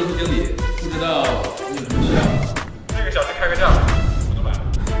这个售楼处经理，不知道你有什么需要？这个小区开个价，我就买了。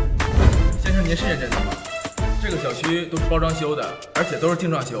先生您是认真的吗？这个小区都是包装修的，而且都是精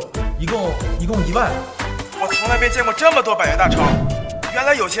装修，一共1万。我从来没见过这么多百元大钞，原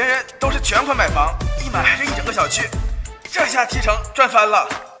来有钱人都是全款买房，一买还是一整个小区，这下提成赚翻了。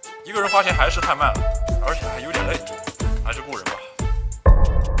一个人花钱还是太慢了，而且还有点累，还是雇人吧。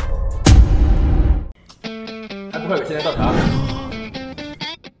还不快给先生倒茶？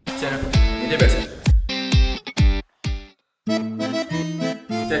先生，您这边请。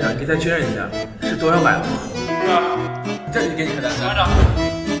先生，您再确认一下，是都要买了吗？是啊。这就给你开单。拿着，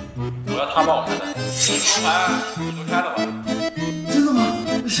我要他帮我开单。楼盘你都开了吧？真的吗？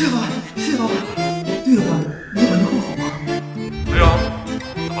谢老板，谢老板。对了，你本户好吗？没有。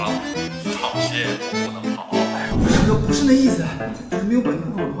怎么了？好些不能跑。不是那意思，就是没有本地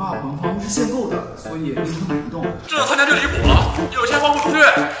户口的话，房子是限购的，所以不能买一栋。这他家就离谱了，有钱花不出去。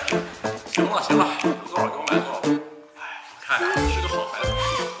行了，有多少给我买多少。哎，我看是个好孩子，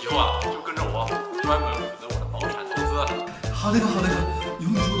以后啊就跟着我，专门负责我的房产投资。好的，有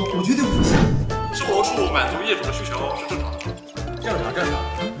你说的，我绝对不行。售楼处满足业主的需求是正常的。正常。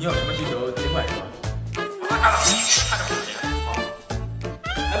你有什么需求尽快说。把他开了，看着不起。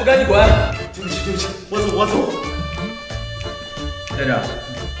还不赶紧滚！对不起，我走。先生，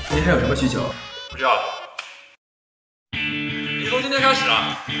您还有什么需求？不需要了。你从今天开始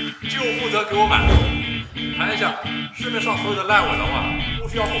啊，就负责给我买楼。谈一下，市面上所有的烂尾楼啊，不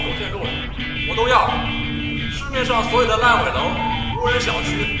需要户口建构的，我都要。市面上所有的烂尾楼、无人小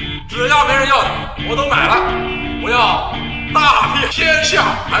区，只要没人要的，我都买了。我要大片天下，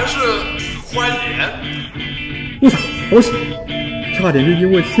还是欢颜？我操，好险！差点就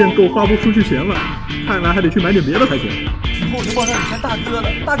因为限购花不出去钱了，看来还得去买点别的才行。以后就忘上以前大哥了，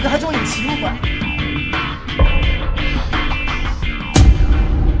大哥还这么有情怀。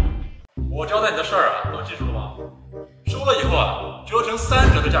我交代你的事儿啊，都记住了吗？收了以后啊，折成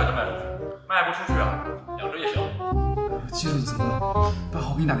3折的价格卖出去，卖不出去啊，2折也行。记住子哥，爸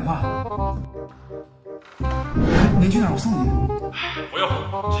好给你打电话。您去哪儿？我送你。不用，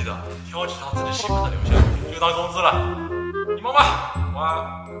记得挑几套自己喜欢的留下，就当工资了。你忙吧，我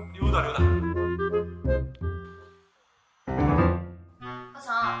溜达溜达。高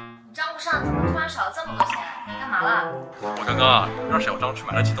层，你账户上怎么突然少了这么多钱？你干嘛了？我刚刚啊，让小张去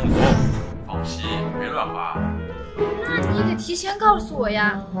买了几栋楼，放心，没乱花。那你也得提前告诉我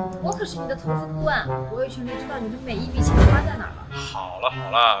呀，我可是你的投资顾问，我有权利知道你的每一笔钱花在哪儿了。好了，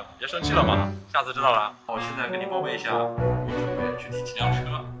别生气了嘛，下次知道了。我现在跟你报备一下，我准备去提几辆车。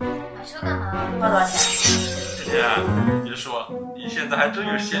买车干嘛？花多少钱？姐姐，别说，你现在还真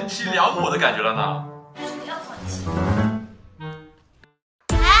有贤妻良母的感觉了呢。谁要做你媳妇？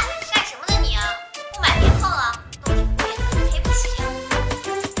哎，干什么呢你？不买别碰了，都挺贵的，赔不起。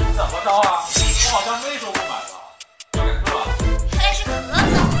怎么着啊？我好像没说不买吧？要改课？原来是何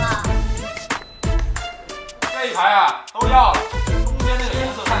总了。这一排啊都要了，中间那个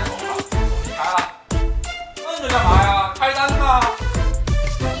颜色太丑了，都离开了。愣着干嘛呀？开单啊！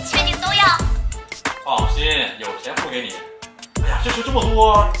你确定都要？放心，有钱付给你。哎呀，这车这么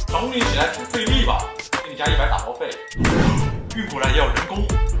多，整理起来挺费力吧？给你加100打包费，运过来也要人工，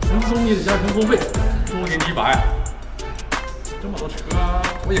人工也得加人工费，多给你100。这么多车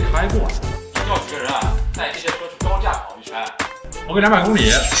我也开不完，叫几个人啊，带这些车去高架跑一圈。我给200公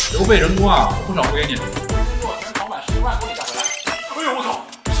里，油费人工啊，我不少付给你。先给我全跑满10万公里再回来。哎呦我靠，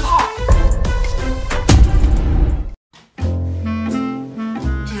是他！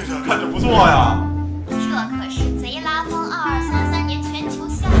这车看着不错呀。这可是贼拉风2233年全球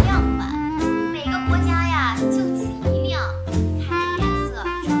限量版，每个国家呀就此一辆。看这颜色，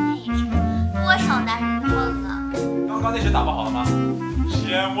这配置，多少男人的梦啊！刚刚那些打包好了吗？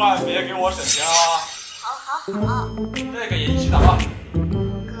千万别给我省钱啊！好，这个也一起打包。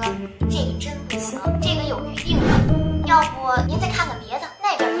哥，这个真不行，这个有预定的，要不您再看看别的，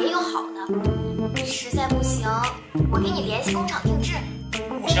那边也有好的。实在不行，我给你联系工厂定制。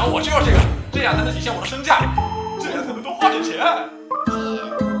不行，我就要这个，这样才能体现我的身价，这样才能多花点钱。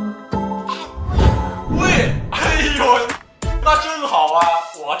贵？哎呦，那正好啊，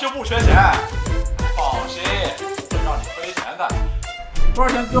我就不缺钱。放心，不会让你亏钱的。多少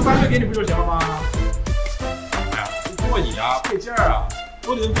钱哥翻倍给你不就行了吗？哎呀，这座椅啊，配件啊，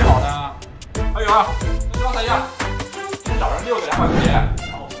都得配好的。还有啊，跟刚才一样，先找人6个200块钱，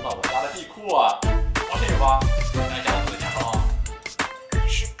然后送到我家的地库啊，放心有吧？来家自己家上啊。可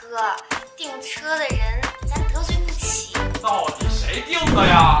是哥，订车的人咱得罪不起。到底谁定的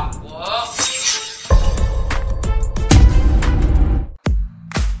呀？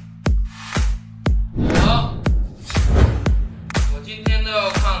我今天都要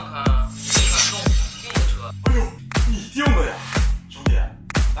看看你敢动我定的车。哎呦，你定的呀，兄弟，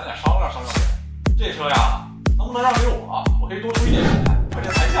咱俩商量呗。这车呀，能不能让给我？我可以多出一点钱。快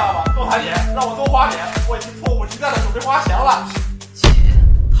点谈价吧，多谈点，让我多花点。我已经迫不及待的准备花钱了。姐，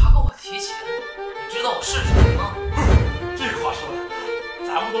他给我提钱，你知道我是谁吗？这话说的，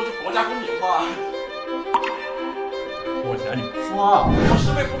咱不都是国家公民吗？多少钱你说，我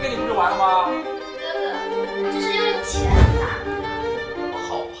10倍不给你不就完了吗？哥哥，这是要用钱打的，我好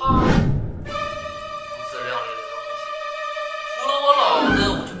怕不自量力的东西，除了我老子，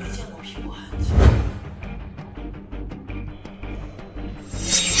我就没见过比我还有钱。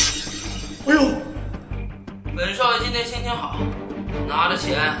哎呦，本少爷今天心情好，拿着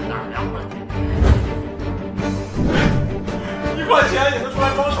钱哪儿凉快点。1块钱也能出来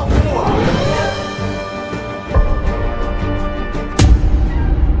装首付啊！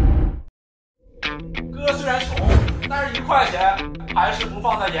哥虽然穷，但是1块钱还是不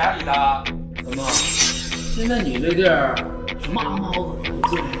放在眼里的。怎么？现在你这地儿什么阿猫子房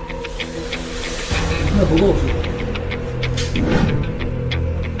子？那不够说，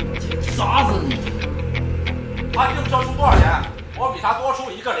砸死你！他用交出多少钱？我比他多出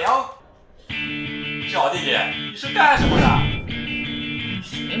1个0。小弟弟，你是干什么的？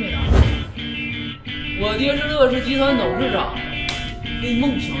谁没打？我爹是乐视集团董事长，被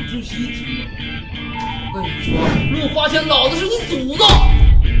梦想窒息停了。我跟你说，乱花钱，老子是你祖宗！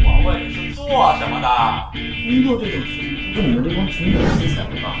我问你是做什么的？工作这种事情，跟你们这帮穷屌丝才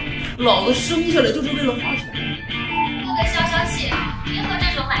会干。老子生下来就是为了花钱。哥哥消消气，别和这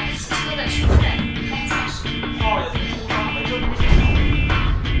种买不起车的穷人开架势。少爷从出生没挣过钱，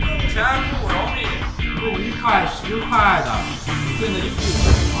挣钱不容易。有1块10块的，现在一副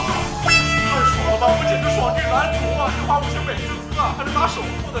太爽了，我简直爽尽蓝图啊！这花不起美滋滋啊，还是打首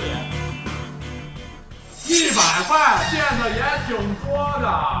付的脸。100块，见的也挺多的。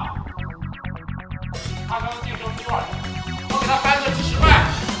他刚净挣第2年，我给他搬个几10万。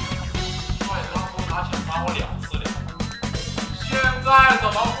少爷当初拿钱砸我2次脸，现在怎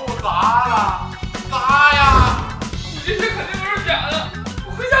么不砸了？砸呀！你这些肯定都是假的，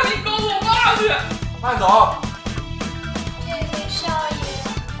我回家给你告诉我爸去。慢走。这位少爷。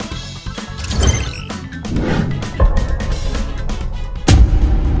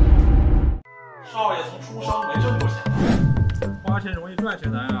少爷从出生没挣过钱，花钱容易赚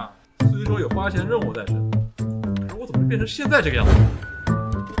钱难啊。虽说有花钱任务在身，可是我怎么变成现在这个样子？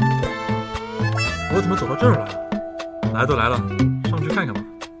我怎么走到这儿了？来都来了，上去看看吧。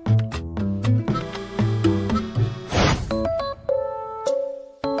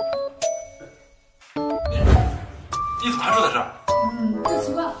你怎么还说在这儿？这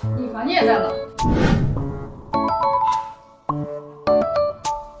奇怪，以凡你也在呢。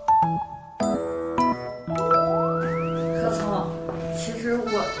何聪，其实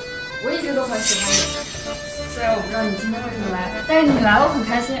我一直都很喜欢你，虽然我不知道你今天为什么来，但是你来了我很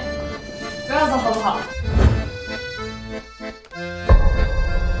开心。不要走好不好？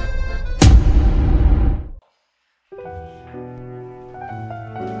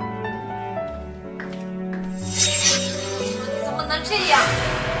你怎么能这样？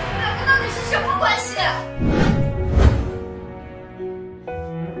你们两个到底是什么关系？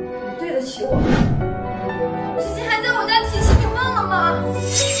你对得起我吗？之前还在我家提亲，你忘了吗？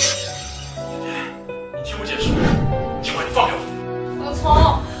你听我解释，今晚你放开我。何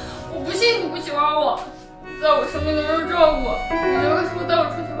聪，我不信你不喜欢我，在我生病的时候照顾我，你留个书带我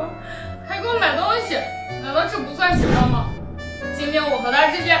出去玩，还给我买东西，难道这不算喜欢吗？今天我和他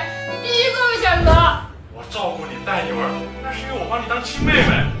之间，第一个选择。我照顾你带你玩，那是因为我把你当亲妹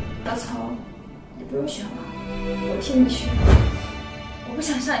妹。何聪，你不用选了，我替你选。我不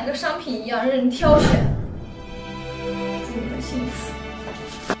想像一个商品一样任人挑选。祝你们幸福。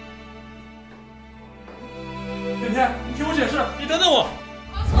天天，你听我解释，你等等我。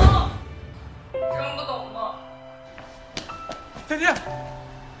何聪，真不懂吗？天天，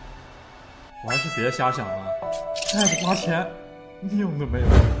我还是别瞎想了，再不花钱，命都没有，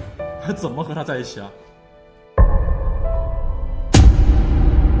还怎么和他在一起啊？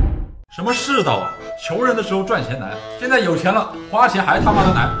什么世道啊！穷人的时候赚钱难，现在有钱了，花钱还他妈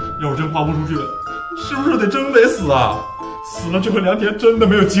的难。要真花不出去，是不是真得死啊？死了就和良田真的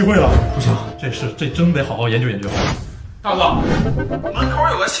没有机会了。不行，这真得好好研究研究。大哥，门口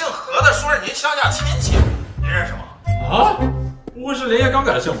有个姓何的，说是您乡下亲戚，您认识吗？啊？不会是连夜刚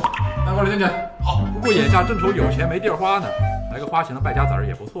改的姓吧？那过来见见。好，不过眼下正愁有钱没地儿花呢，来个花钱的败家子儿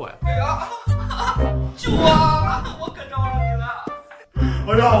也不错呀。哎呀，主啊，我可招了你了！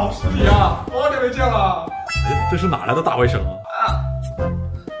哎呀，是你啊！好久没见了。哎，这是哪来的大外甥啊？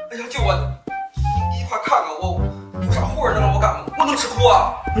哎呀，舅啊，你快看看我有啥活能让我干吗？我能吃苦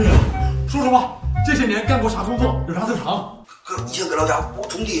啊！哎呀，说说吧，这些年干过啥工作，有啥特长？以前搁老家我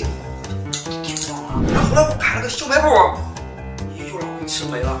种地，然后后来我开了个小卖部，又让我给吃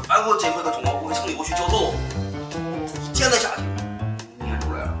没了。然后这回个中了，我给城里我去教授，一剪子下去，撵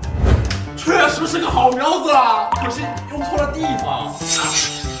出来了。确实是个好苗子啊，可惜用错了地方。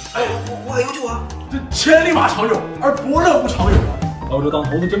哎，我还有救啊！这千里马常有，而伯乐不常有啊。拿我这当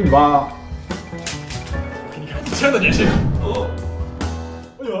投资真理吧。给你看1000的年薪。哦。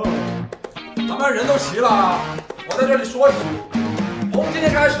哎呀，咱们人都齐了，我在这里说一句，从今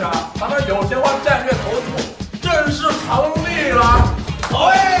天开始啊，咱们有钱花战略投资部正式成立了。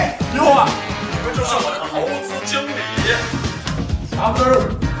哎，以后啊，你们就是我的投资经理。咱们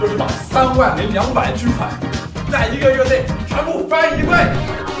就是把30200巨款，在1个月内全部翻1倍，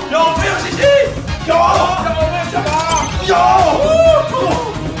有没有信心？有，有没有想法？有。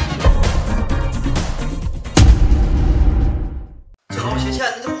这么些钱，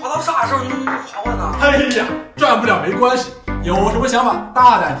你这花到啥时候你能花完呢？哎呀，赚不了没关系，有什么想法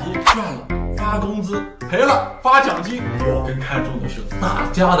大胆提，赚了发工资，赔了发奖金。我更看重的是大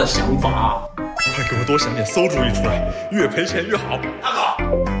家的想法。快给我多想点馊主意出来，越赔钱越好。大哥，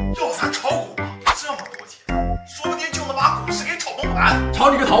要咱炒股吗？这么多钱，说不定就能把股市给炒崩盘。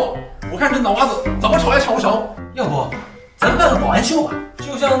炒你个头！我看这脑瓜子怎么炒也炒不成。要不咱办个保安秀吧，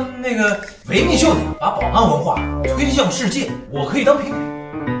就像那个维密秀那样，把保安文化推向世界。我可以当评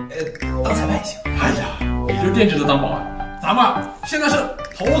委，当裁判也行。哎呀，你就惦记着当保安，咱们现在是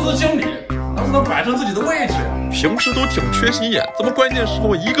投资经理，哪能摆正自己的位置呀？平时都挺缺心眼，怎么关键时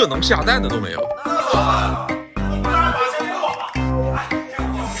候一个能下蛋的都没有？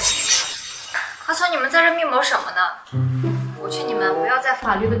阿聪，你们在这密谋什么呢？我劝你们不要在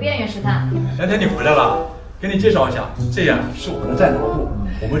法律的边缘试探。甜甜，你回来了，给你介绍一下，这样是我们的战斗部，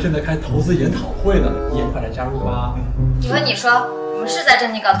我们正在开投资研讨会呢，你也快来加入吧。你和你说，我们是在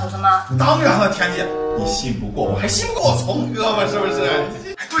正经搞投资吗？当然了，甜姐，你信不过我，还信不过我聪哥吗？是不是？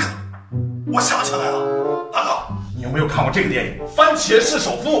哎，对了，我想起来了，大哥，你有没有看过这个电影《番茄是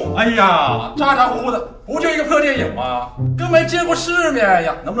首富》？哎呀，咋咋呼呼的，不就一个破电影吗？跟没见过世面一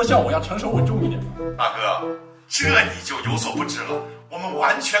样，能不能像我一样成熟稳重一点？大哥，这你就有所不知了，我们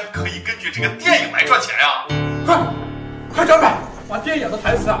完全可以根据这个电影来赚钱呀！快点买，把电影的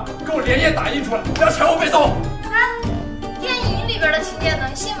台词啊，给我连夜打印出来，不要全部背诵。电影里边的情节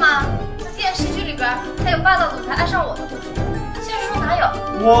能信吗？电视剧里边还有霸道总裁爱上我的故事，现实中哪有？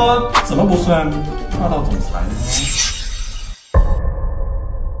我怎么不算霸道总裁呢？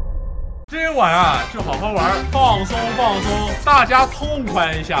今晚啊，就好好玩，放松放松，大家痛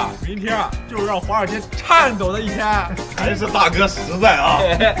快一下。明天啊，就是让华尔街颤抖的一天。还是大哥实在啊！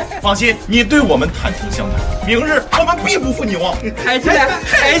放心，你对我们坦诚相待，明日我们必不负你望。嗨起来，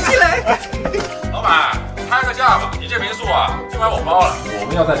嗨起来！老板，开个价吧，你这民宿啊，今晚我包了。我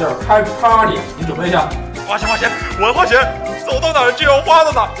们要在这儿开 party， 你准备一下。花钱花钱，我花钱，走到哪儿就要花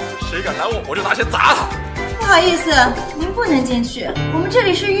到哪儿，谁敢拦我，我就拿钱砸他。不好意思，您不能进去，我们这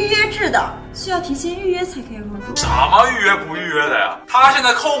里是预约制的，需要提前预约才可以入住。什么预约不预约的呀？他现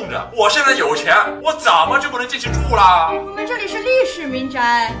在空着，我现在有钱，我怎么就不能进去住啦？我们这里是历史民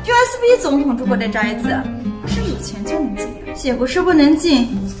宅 ，USB 总统住过的宅子，不是有钱就能进，也不是不能进，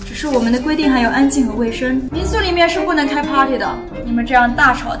只是我们的规定还有安静和卫生。民宿里面是不能开 party 的，你们这样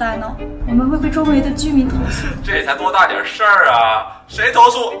大吵大闹，我们会被周围的居民投诉。这才多大点事儿啊！谁投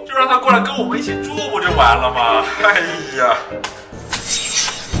诉就让他过来跟我们一起住不就完了吗？哎呀，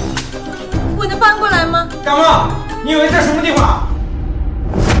我能搬过来吗？干嘛？你以为这什么地方？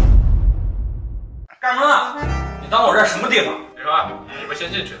干嘛？你当我这什么地方？别说，你们先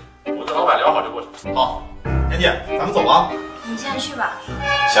进去，我跟老板聊好就过去。好，甜姐，咱们走吧。你先去吧。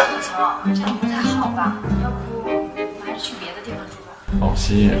行。阿聪，这样不太好吧？要不我们还是去别的地方住吧。放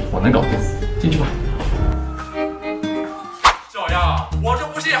心，我能搞定，进去吧。小样，我就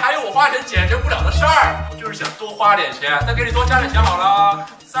不信还有我花钱解决不了的事儿，就是想多花点钱，再给你多加点钱好了。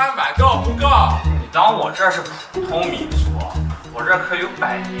300够不够？你当我这是普通民宿？我这可有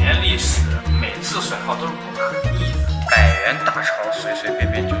100年历史，每次损耗都是不可逆的。100元大钞随随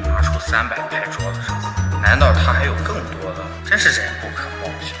便便就拿出300拍桌子上，难道他还有更多的？真是人不可貌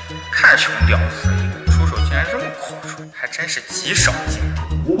相，看穷屌丝一个，出手竟然这么阔绰，还真是极少见。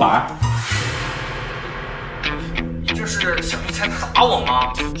500。你这是想用钱砸我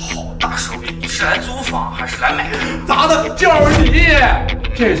吗？好大手笔！你是来租房还是来买？砸的就是你！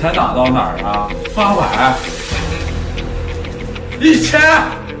这才打到哪儿啊？800、1000。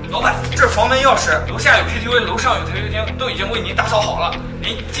老板，这房门钥匙，楼下有 KTV， 楼上有台球厅，都已经为您打扫好了，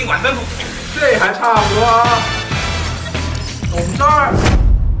您尽管吩咐。这还差不多。我们这儿。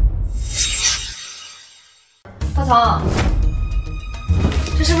大聪，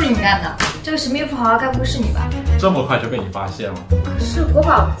这是不是你干的？这个神秘富豪该不会是你吧？这么快就被你发现了？可是国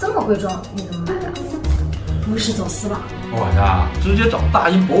宝这么贵重，你怎么买的？不会是走私吧？我呀，直接找大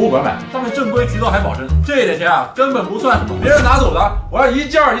英博物馆买，他们正规渠道还保证，这点钱啊根本不算什么，别人拿走的，我要一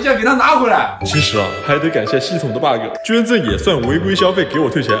件一件给他拿回来。其实啊，还得感谢系统的 bug， 捐赠也算违规消费，给我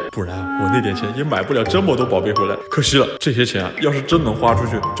退钱，不然我那点钱也买不了这么多宝贝回来。可惜了，这些钱啊，要是真能花出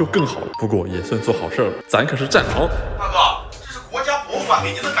去就更好了。不过也算做好事了，咱可是战狼。大哥，这是国家博物馆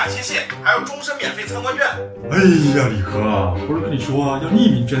给您的感谢信，还有终身免费参观券。哎呀，李哥，不是跟你说要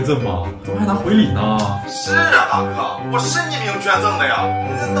匿名捐赠吗？怎么还拿回礼呢？是啊，大哥，我是匿名捐赠的呀，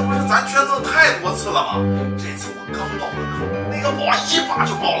那不是咱捐赠太多次了吗？这次我刚到门口，那个保安一把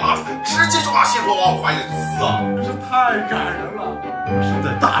就把我拉出去，直接就把信封往我怀里撕啊！真是太感人了。我身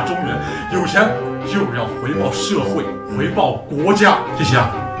在大中原，有钱就要回报社会，回报国家，这些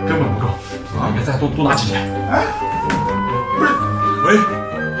啊根本不够，应该再多拿几件。哎，不是，喂，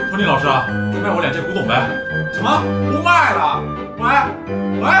托尼老师啊，卖我2件古董呗？什么？不卖了？喂，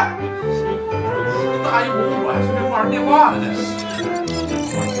大英博物馆顺便挂上电话了，这是。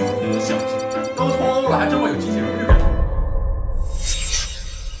小心，都脱欧了，还这么有集体荣誉感。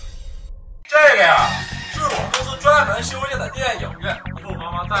这个呀，是我公司专门修建的电影院，以后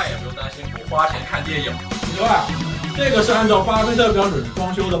妈妈再也不用担心不花钱看电影。刘啊，这这个是按照巴菲特标准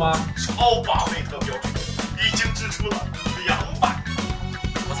装修的吗？超巴菲特标准，已经支出了200。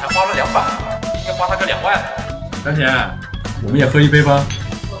我才花了200，应该花他个2万呢。蓝田，我们也喝一杯吧。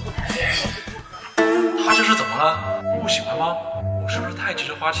他这是怎么了？不喜欢吗？我是不是太急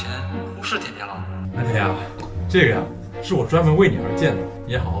着花钱，忽视甜甜了？蓝田呀，这个呀是我专门为你而建的，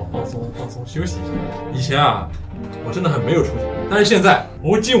你也好好放松放松，休息一下。以前啊，我真的很没有出息，但是现在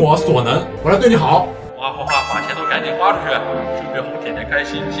我会尽我所能，我来对你好。花，把钱都赶紧花出去，准备哄甜甜开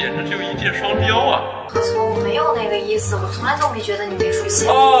心，简直就一箭双雕啊！何总，我没有那个意思，我从来都没觉得你没出息。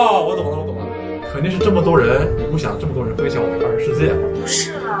哦，我懂了，肯定是这么多人，你不想这么多人分享我们二人世界。不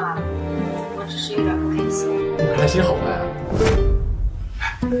是啦，我只是有点不开心。不开心好赖啊！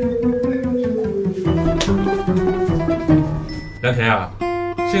蓝田啊，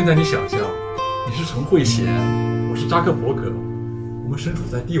现在你想象，你是陈慧娴，我是扎克伯格，我们身处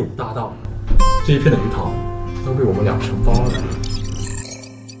在第5大道，这一片的鱼塘都被我们俩承包了。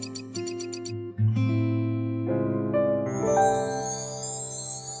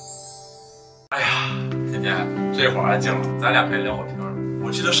哎呀，甜甜，这会儿安静了，咱俩可以聊会天。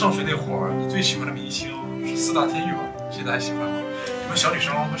我记得上学那会儿，你最喜欢的明星是四大天玉吧？现在还喜欢吗？你们小女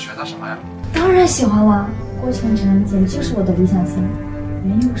生都喜欢他什么呀？当然喜欢了，郭全真简直就是我的理想型，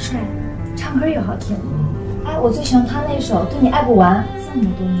人又帅，唱歌又好听。哎，我最喜欢他那首《对你爱不完》，这么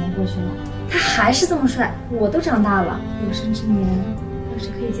多年过去了，他还是这么帅。我都长大了，有生之年要是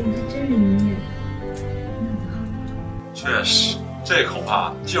可以见他真人一面，那多好。确实，这恐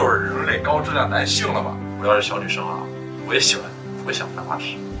怕就是人类高质量男性了吧？我要是小女生啊，我也喜欢，我想犯花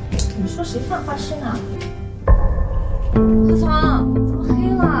痴。你说谁犯花痴呢？何总，怎么黑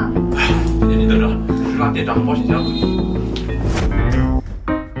了？哎呀，甜甜你等着，我去拉店长和保险箱。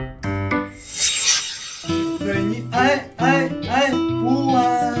对你爱不完。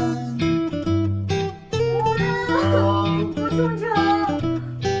我中奖，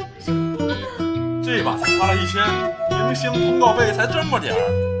这把才花了1000，明星通告费才这么点儿，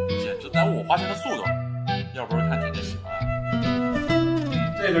简直耽误我花钱的速度。要不是看甜甜喜欢，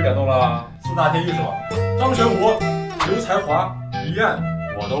这就感动了。4大天玉是吧？张神武、刘才华、李艳，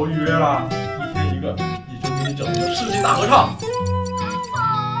我都预约了，1天1个，一周给你整一个世纪大合唱。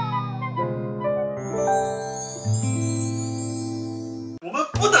我们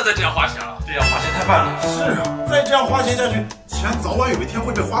不能再这样花钱了，这样花钱太慢了。是啊，再这样花钱下去，钱早晚有一天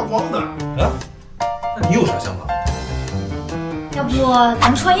会被花光的。啊？那你有啥想法？要不咱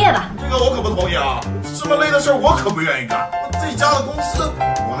们创业吧？这个我可不同意啊！这么累的事儿我可不愿意干。我自己家的公司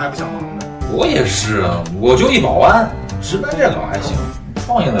我还不想忙呢。我也是啊，我就一保安，值班站岗还行，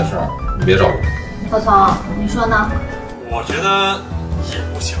创业的事儿你别找我。何总，你说呢？我觉得也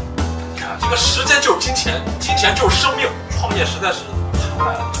不行。你看，这个时间就是金钱，金钱就是生命，创业实在是太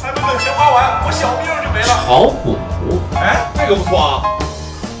慢了，还没等钱花完，我小命就没了。炒股，哎，这个不错啊。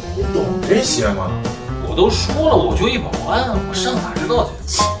你懂这些吗？我都说了，我就一保安，我上哪知道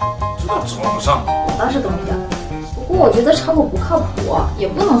去？知道指望不上。我倒是懂一点，不过我觉得炒股不靠谱，也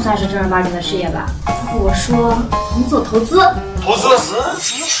不能算是正儿八经的事业吧。我说我们做投资。投资？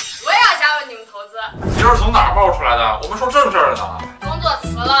我也要加入你们投资。你这是从哪儿冒出来的？我们说正事儿呢。工作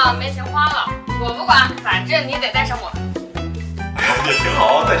辞了，没钱花了，我不管，反正你得带上我。也挺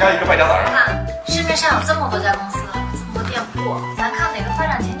好，再加一个败家子儿。看，市面上有这么多家公司，这么多店铺，咱看哪个发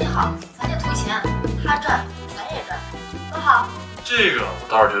展前景好，咱就投钱，他赚，咱也赚，多好。这个我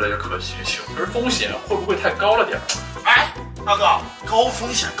倒是觉得有可行性，而风险会不会太高了点？哎，大哥，高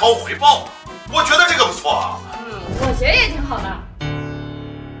风险高回报，我觉得这个不错啊。我觉得也挺好的。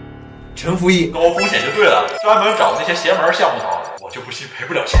陈福义，高风险就对了，专门找那些邪门项目好，我就不信赔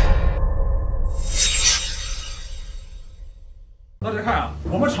不了钱。大家看啊，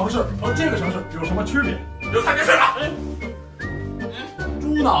我们城市和这个城市有什么区别？有太别水了。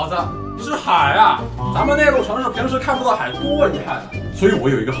猪脑子是海啊！咱们内陆城市平时看不到海，多遗憾啊！所以我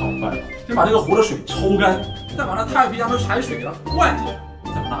有一个好办法，先把这个湖的水抽干，再把那太平洋的海水给它灌进来，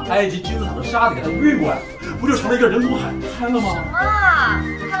再把那埃及金字塔的沙子给它运过来，不就成了一个人工海滩了吗？什么啊？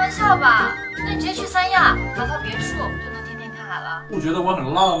开玩笑吧？那你直接去三亚买套别墅，就能天天看海了。不觉得我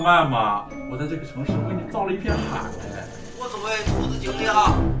很浪漫吗？我在这个城市为你造了一片海。我作为投资经理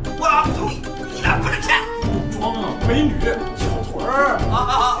啊，我哪不同意？你俩不挣钱。装啊，美女，小腿儿。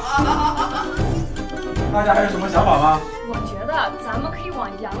大家还有什么想法吗？我觉得咱们可以往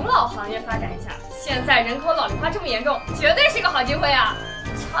养老行业发展一下。现在人口老龄化这么严重，绝对是个好机会啊！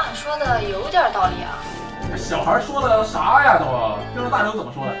话你说的有点道理啊。小孩说的啥呀都？听说大人怎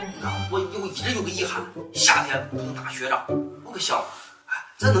么说的？我一直有个遗憾，夏天不能打雪仗。我可想，哎，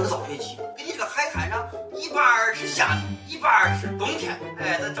咱弄个造雪机，给你这个海滩上一半是夏天，一半是冬天。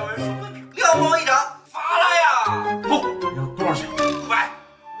哎，咱找人收门票，2毛一张，发了呀！不，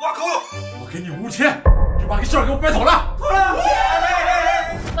你5000，就把这事儿给我办妥了。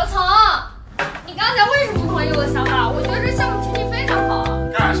老曹，你刚才为什么不同意我的想法？我觉得这项目前景非常好。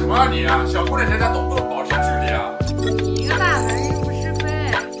干什么啊你啊？小姑娘之间懂不懂保持距离啊？你一个大男人又不是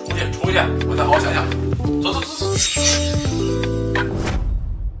非。出去，我再好好想想。走。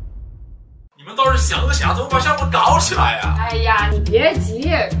你们倒是想个想，怎么把项目搞起来呀？哎呀，你别急，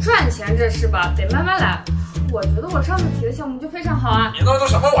赚钱这事吧，得慢慢来。我觉得我上次提的项目就非常好啊。你那都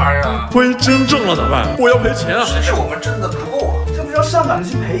什么玩意儿啊？万一真中了咋办？我要赔钱啊！只是我们真的不够啊，这不是要上赶着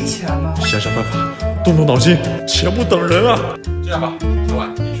去赔钱吗？想想办法，动动脑筋，钱不等人啊！这样吧，小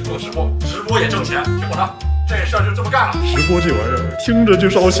婉，你去做直播，直播也挣钱，听我的，这事儿就这么干了。直播这玩意儿听着就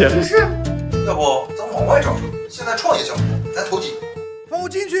烧钱。可是，要不咱往外找找？现在创业项目，咱投几个？放我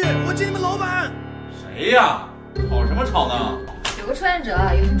进去，我接你们老板。谁呀？吵什么吵呢？有个创业者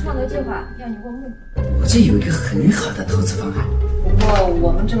有份创投计划要你过目，我这有一个很好的投资方案，不过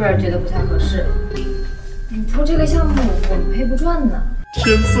我们这边觉得不太合适。你投这个项目，我们赔不赚呢。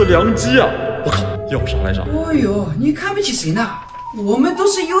天赐良机啊！我靠，要啥来啥。哦呦，你看不起谁呢？我们都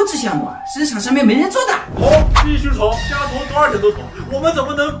是优质项目，市场上面没人做的。投，必须投，想投多少钱都投。我们怎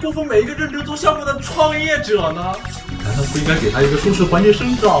么能辜负每一个认真做项目的创业者呢？难道不应该给他一个舒适环境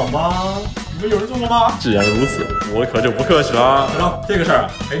生长吗？你们有人做过吗？既然如此，我可就不客气了。小张，这个事儿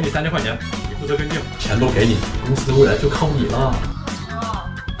赔你3000块钱，你负责跟进，钱都给你，公司的未来就靠你了。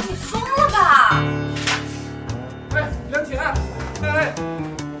你疯了吧？哎，梁铁，哎，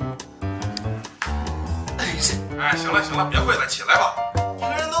行了，别跪了，起来吧。一个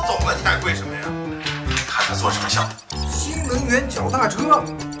人都走了，你还跪什么呀？看他做什么项目？新能源脚踏车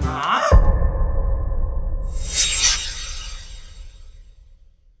啊！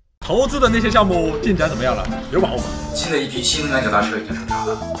投资的那些项目进展怎么样了？有把握吗？新的一批新能源脚踏车已经生产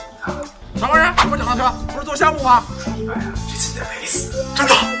了，你看看。啥玩意儿？什么脚踏车？不是做项目吗？明白呀，这次你得赔死。真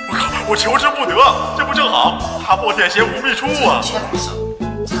的，我靠，我求之不得，这不正好？踏破铁鞋无觅处啊！千不是。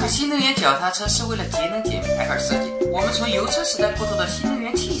这个新能源脚踏车是为了节能减排而设计。我们从油车时代过渡到新能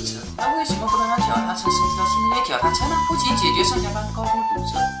源汽车，那为什么不能让脚踏车升级到新能源脚踏车呢？不仅解决上下班高峰堵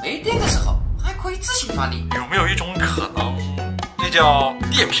车，没电的时候还可以自行发电。有没有一种可能，这叫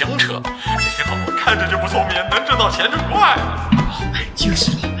电瓶车？挺好，看着就不聪明，能挣到钱就快。老板就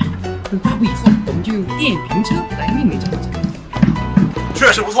是老板。等发布以后，我们就用电瓶车来命名这款车。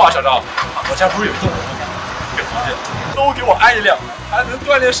确实不错啊，小张。我家不是有动物吗？别放心，都给我安一辆，还能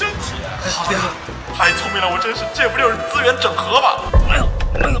锻炼身体。好的，太聪明了，我真是，这不就是资源整合吗？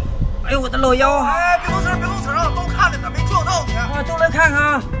哎呦，我的老腰啊！哎，别动词啊，都看着呢，没撞到你。啊，都来看看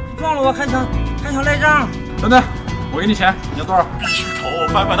啊！撞了我看想赖账。等等，我给你钱，你要多少？必须投，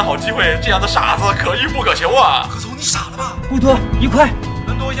翻盘的好机会，这样的傻子可遇不可求啊！可聪，你傻了吧？不多，1块。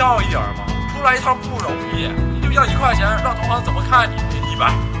能多要一点吗？出来一趟不容易，你就要1块钱，让同行怎么看你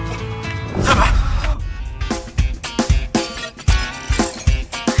？100，再买。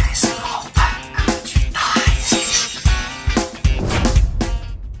还是老板格局大一些。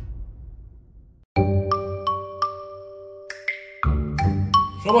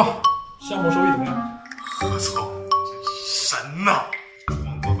说吧，项目收益怎么样？何总，神呐！创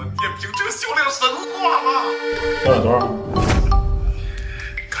造了电瓶车销量神话了。多少？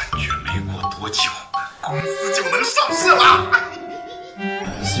感觉没过多久，公司就能上市了。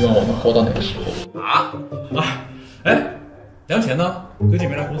希望我能活到那个时候啊！哎，梁田呢？最近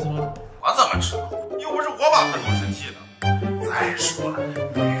没来公司吗？我怎么知道？又不是我把他弄生气的。再说了，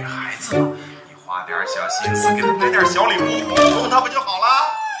女孩子嘛，你花点小心思，给她买点小礼物，哄哄她不就好了？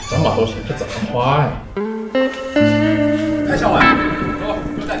咱把多钱这怎么花呀？哎，小婉，走，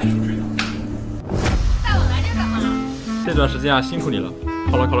我带你出去一趟。带我来这干嘛？这段时间啊，辛苦你了，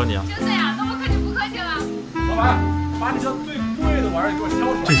犒劳你啊。真的呀？那我可就不客气了。老板，把你这最贵的玩意儿给我挑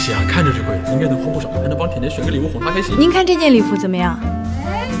出来。这些啊，看着就贵，应该能花不少，还能帮甜甜选个礼物哄她开心。您看这件礼服怎么样？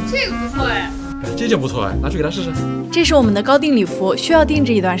哎，这个不错哎。哎，这件不错哎，拿去给她试试。这是我们的高定礼服，需要定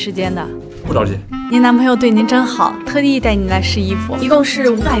制一段时间的。不着急。您男朋友对您真好，特地带您来试衣服，一共是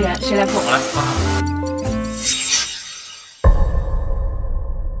500元，谁来付？我来。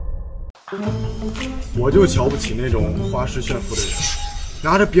我就瞧不起那种花式炫富的人，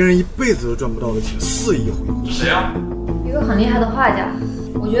拿着别人一辈子都赚不到的钱肆意挥霍。谁呀？一个很厉害的画家，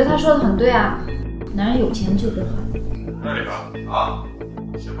我觉得他说的很对啊，男人有钱就得画。那里边啊，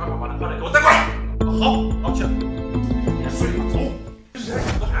想办法把那画给我带过来。好，去。别睡了，走。谁？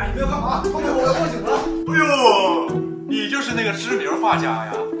哎，你们要干嘛？我要报警了。哎呦，你就是那个知名画家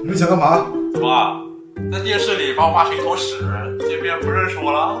呀？你们想干嘛？怎么，在电视里把我画成一坨屎，见面不认识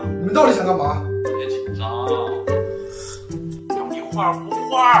我了？你们到底想干嘛？别紧张，要你画幅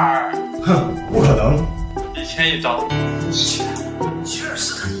画。哼，不可能。 1000一张。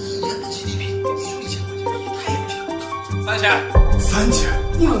2000，24个1亿元的 GDP。3000，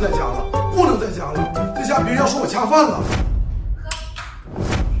不能再加了，不能再加了，这下别人要说我恰饭了。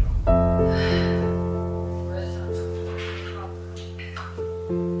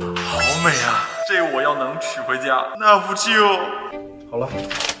好美啊！这我要能娶回家，那不就好了？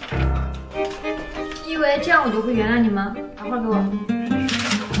你以为这样我就会原谅你吗？把花给我。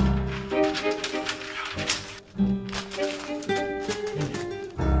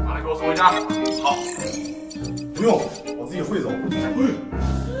把它给我送回家。好。不用，我自己会走。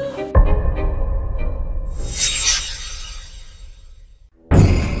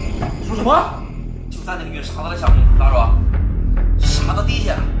说什么？就咱那个运沙子的项目，咋着？沙子底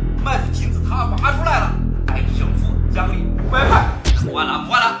下埋出金字塔，挖出来了，挨政府奖励500块。不完了，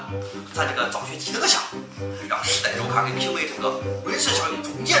咱这个造血机这个项目，让时代周刊给评为这个瑞士效应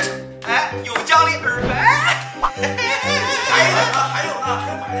终结者，哎，又奖励200。还有呢，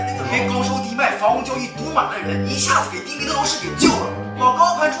给高手低买房屋交易赌满的人，一下子给低迷的楼市给救了，往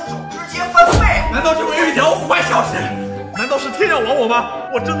高盘出手，直接翻倍。难道这会有一条坏消息？难道是天要亡我吗？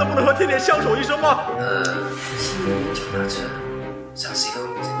我真的不能和天天相守一生吗？新能源脚踏车上市以后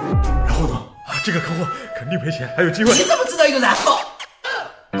没然后呢？这个客户肯定赔钱，还有机会。你怎么知道有然后？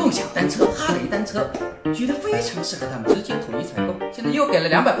共享单车、哈雷单车，觉得非常适合他们，直接统一采购。现在又给了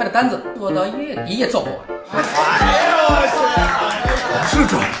200块的单子，做到1月底也做不完。是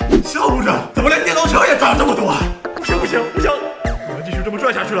赚，小路长，怎么连电动车也涨这么多？不行，我要继续这么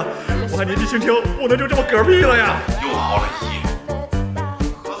赚下去了。我还年纪轻轻，不能就这么嗝屁了呀！又熬了1夜，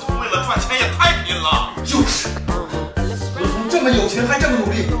何从为了赚钱也太拼了。就是，何从这么有钱还这么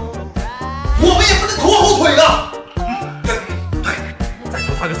努力，我们也不能拖后腿了。再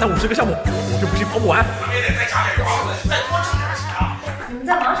投他个30-50个项目，我就不信跑不完。咱们也得再加点房子，再多挣点钱啊！你们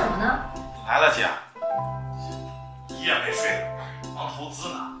在忙什么呢？来了姐，1夜没睡，忙投资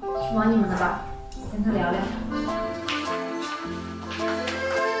呢。去忙你们的吧，跟他聊聊。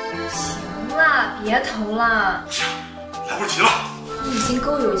行了，别投了，来不及了。你已经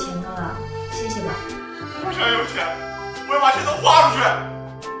够有钱的了，谢谢吧。我想有钱，我要把钱都花出去。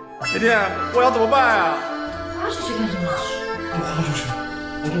天天，我要怎么办啊？花出去干什么？不花出去，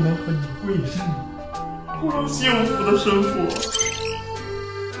我就能和你归于尽，过上幸福的生活。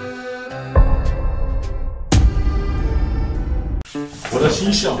我的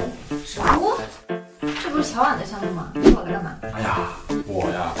新项目。什么？这不是乔婉的项目吗？你跑来干嘛？哎呀，我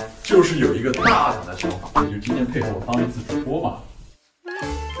呀，就是有一个大胆的想法，你就今天配合我当一次主播嘛。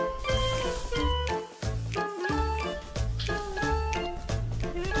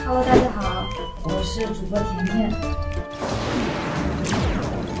Hello， 大家好，我是主播甜甜。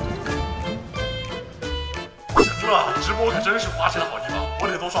这直播可真是花钱的好地方，我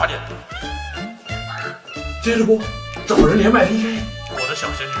得多刷点。接着播，找人连麦 PK。我的小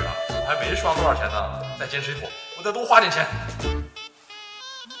仙女啊，我还没刷多少钱呢，再坚持一会儿，我再多花点钱。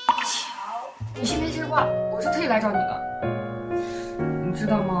你先别接挂，我是特意来找你的。你知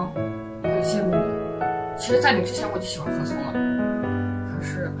道吗？我很羡慕你。其实，在你之前我就喜欢何聪了，可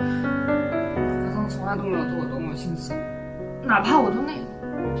是何聪从来都没有对我多么心思，哪怕我都那样，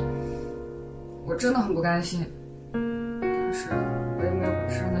我真的很不甘心。但是我也没有本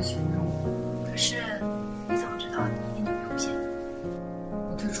事让他喜欢上我。可是你怎么知道你一点都没有骗？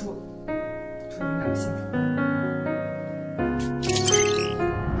我退出，祝你们两个幸福。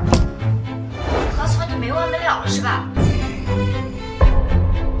何从，你没完没了了是吧？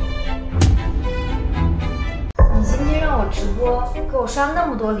你今天让我直播，给我刷那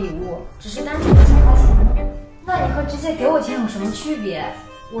么多礼物，只是单纯的想花钱吗？那你和直接给我钱有什么区别？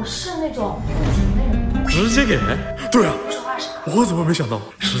我是那种不情的人。直接给？对啊，我怎么没想到？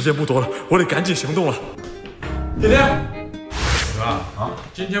时间不多了，我得赶紧行动了。甜甜，哥啊，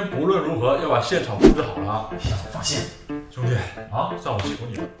今天不论如何要把现场布置好了。放心，兄弟啊，算我求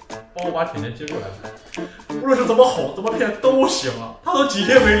你了，帮我把甜甜接过来。无论是怎么哄怎么骗都行啊，他都几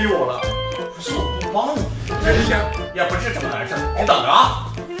天没理我了。不是我不帮你，这之前也不是这么回事，你等着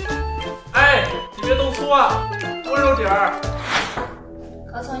啊。哎，你别动粗啊，温柔点儿。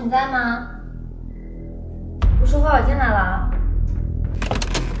何从，你在吗？不说话我进来了啊。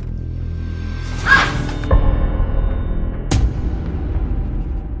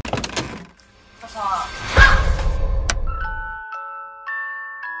何从，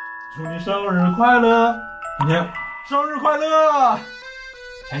祝你生日快乐，今天生日快乐！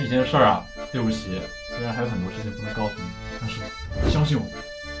前几天的事儿啊，对不起，虽然还有很多事情不能告诉你，但是相信我，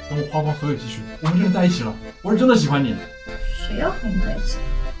等我花光所有积蓄，我们真的在一起了。我是真的喜欢你。谁要和你在一起？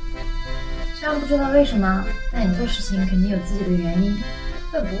虽然不知道为什么，但你做事情肯定有自己的原因，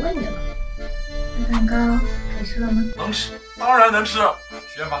我也不问你了。那蛋糕可以吃了吗？能吃，当然能吃，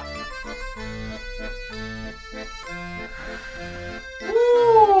许愿吧。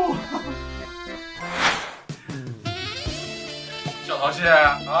少些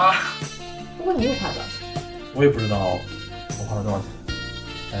啊？不过你又花多少钱？我也不知道我花了多少钱，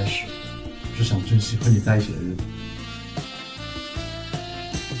但是我只想珍惜和你在一起的日子。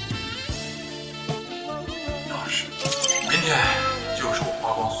那是，明天就是我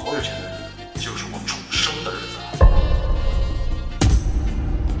花光所有钱的日子，就是我重生的日子了。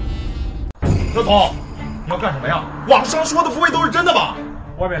何总，你要干什么呀？网上说的不会都是真的吧？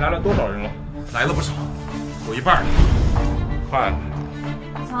外面来了多少人了？来了不少，有一半了。快了。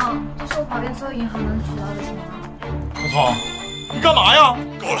何总，这是我跑遍所有银行能取到的钱吗？何总，你干嘛呀？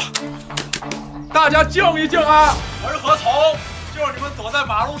够了，大家静一静啊！我是何从，就是你们走在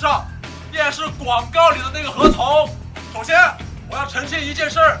马路上电视广告里的那个何从。首先，我要澄清一件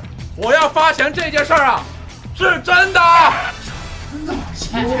事，我要发钱这件事啊，是真的。真的？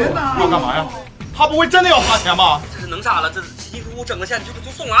钱呢？要干嘛呀？他不会真的要花钱吧？这是能啥了？这辛辛苦苦挣个钱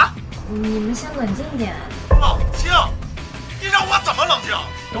就送了啊！你们先冷静一点。冷静？你让我怎么冷静？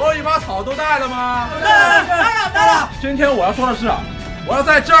狗尾巴草都带了吗？带了。今天我要说的是，我要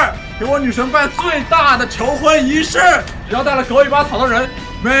在这儿给我女神办最大的求婚仪式。只要带了狗尾巴草的人，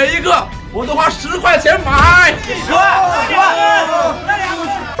每一个我都花10块钱买。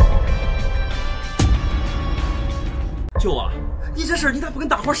舅啊，你这事儿你咋不跟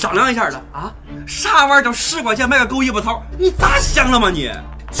大伙商量一下呢？啊，啥玩意儿叫10块钱买个狗尾巴草？你咋想了吗你？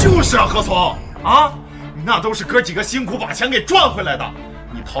就是啊，何从啊，那都是哥几个辛苦把钱给赚回来的。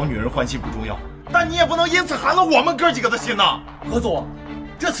你讨女人欢心不重要，但你也不能因此寒了我们哥几个的心呐。何总，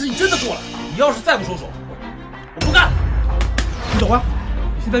这次你真的过了，你要是再不收手，我不干了。你走吧，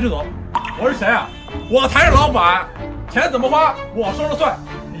你现在就走。我是谁啊？我才是老板，钱怎么花我说了算。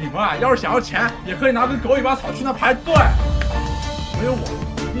你们啊，要是想要钱，也可以拿根狗尾巴草去那排队。没有我，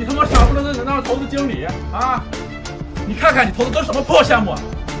你他妈傻不愣登在那儿投资经理啊！你看看你投的都什么破项目啊！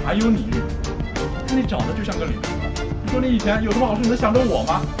还有你，看你长得就像个驴。你说你以前有什么好事你能想着我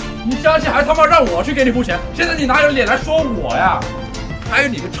吗？你相信还他妈让我去给你付钱，现在你哪有脸来说我呀？还有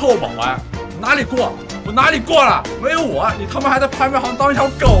你个臭保安，哪里过？我哪里过了？没有我，你他妈还在拍卖行当一条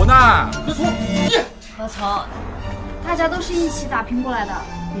狗呢！何从，你何从，大家都是一起打拼过来的，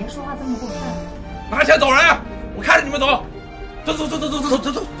别说话这么过分。拿钱走人！我看着你们走，走。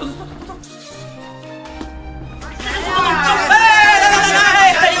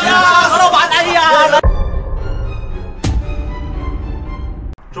哎呀，何老板，哎呀！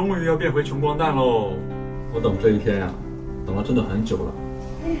终于要变回穷光蛋喽！我等这一天呀，等了真的很久了。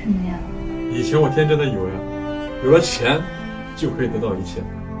为什么呀？以前我天真的以为啊，有了钱就可以得到一切，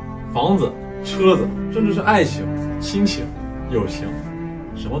房子、车子，甚至是爱情、亲情、友情，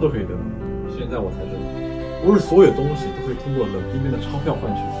什么都可以得到。现在我才知道，不是所有东西都可以通过冷冰冰的钞票换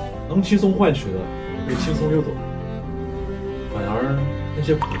取，能轻松换取的也可以轻松溜走。反而那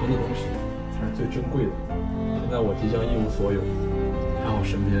些普通的东西才是最珍贵的。现在我即将一无所有，还好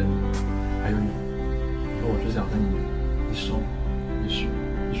身边还有你，可我只想和你一生一世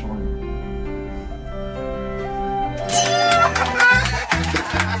一双人。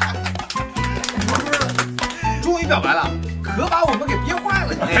终于表白了，可把我们给憋坏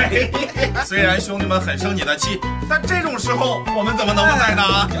了。虽然兄弟们很生你的气，但这种时候我们怎么能不在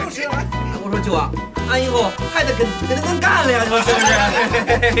呢？就是，我说舅啊，俺以后还得跟他们干了呀，是不是？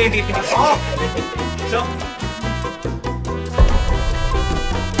好，行。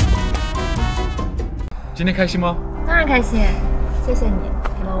今天开心吗？当然开心，谢谢你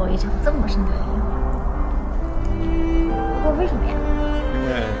给了我一场这么盛大的宴会。不过为什么呀？因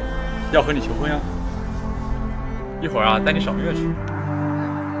为要和你求婚呀。一会儿啊，带你赏月去。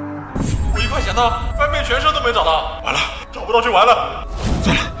我1块钱呢？翻遍全身都没找到。完了，找不到就完了。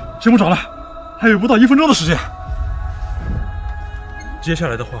算了，先不找了，还有不到1分钟的时间。接下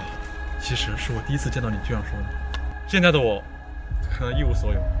来的话，其实是我第一次见到你这样说的。现在的我可能一无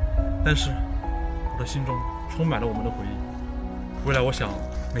所有，但是我的心中充满了我们的回忆。未来我想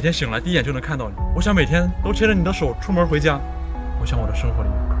每天醒来第一眼就能看到你，我想每天都牵着你的手出门回家，我想我的生活里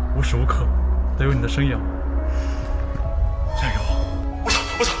无时无刻都有你的身影。加油！我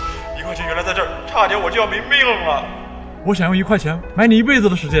操！1块钱原来在这儿，差点我就要没命了。我想用1块钱买你一辈子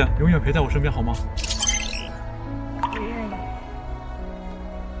的时间，永远陪在我身边，好吗？我愿意。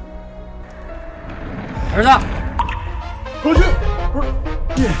儿子，回去！不是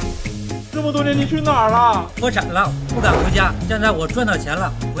你，这么多年你去哪儿了？破产了，不敢回家。现在我赚到钱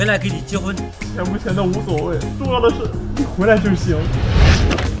了，回来给你结婚。钱不钱的无所谓，重要的是你回来就行。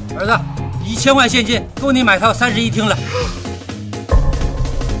儿子，1000万现金够你买套31厅了。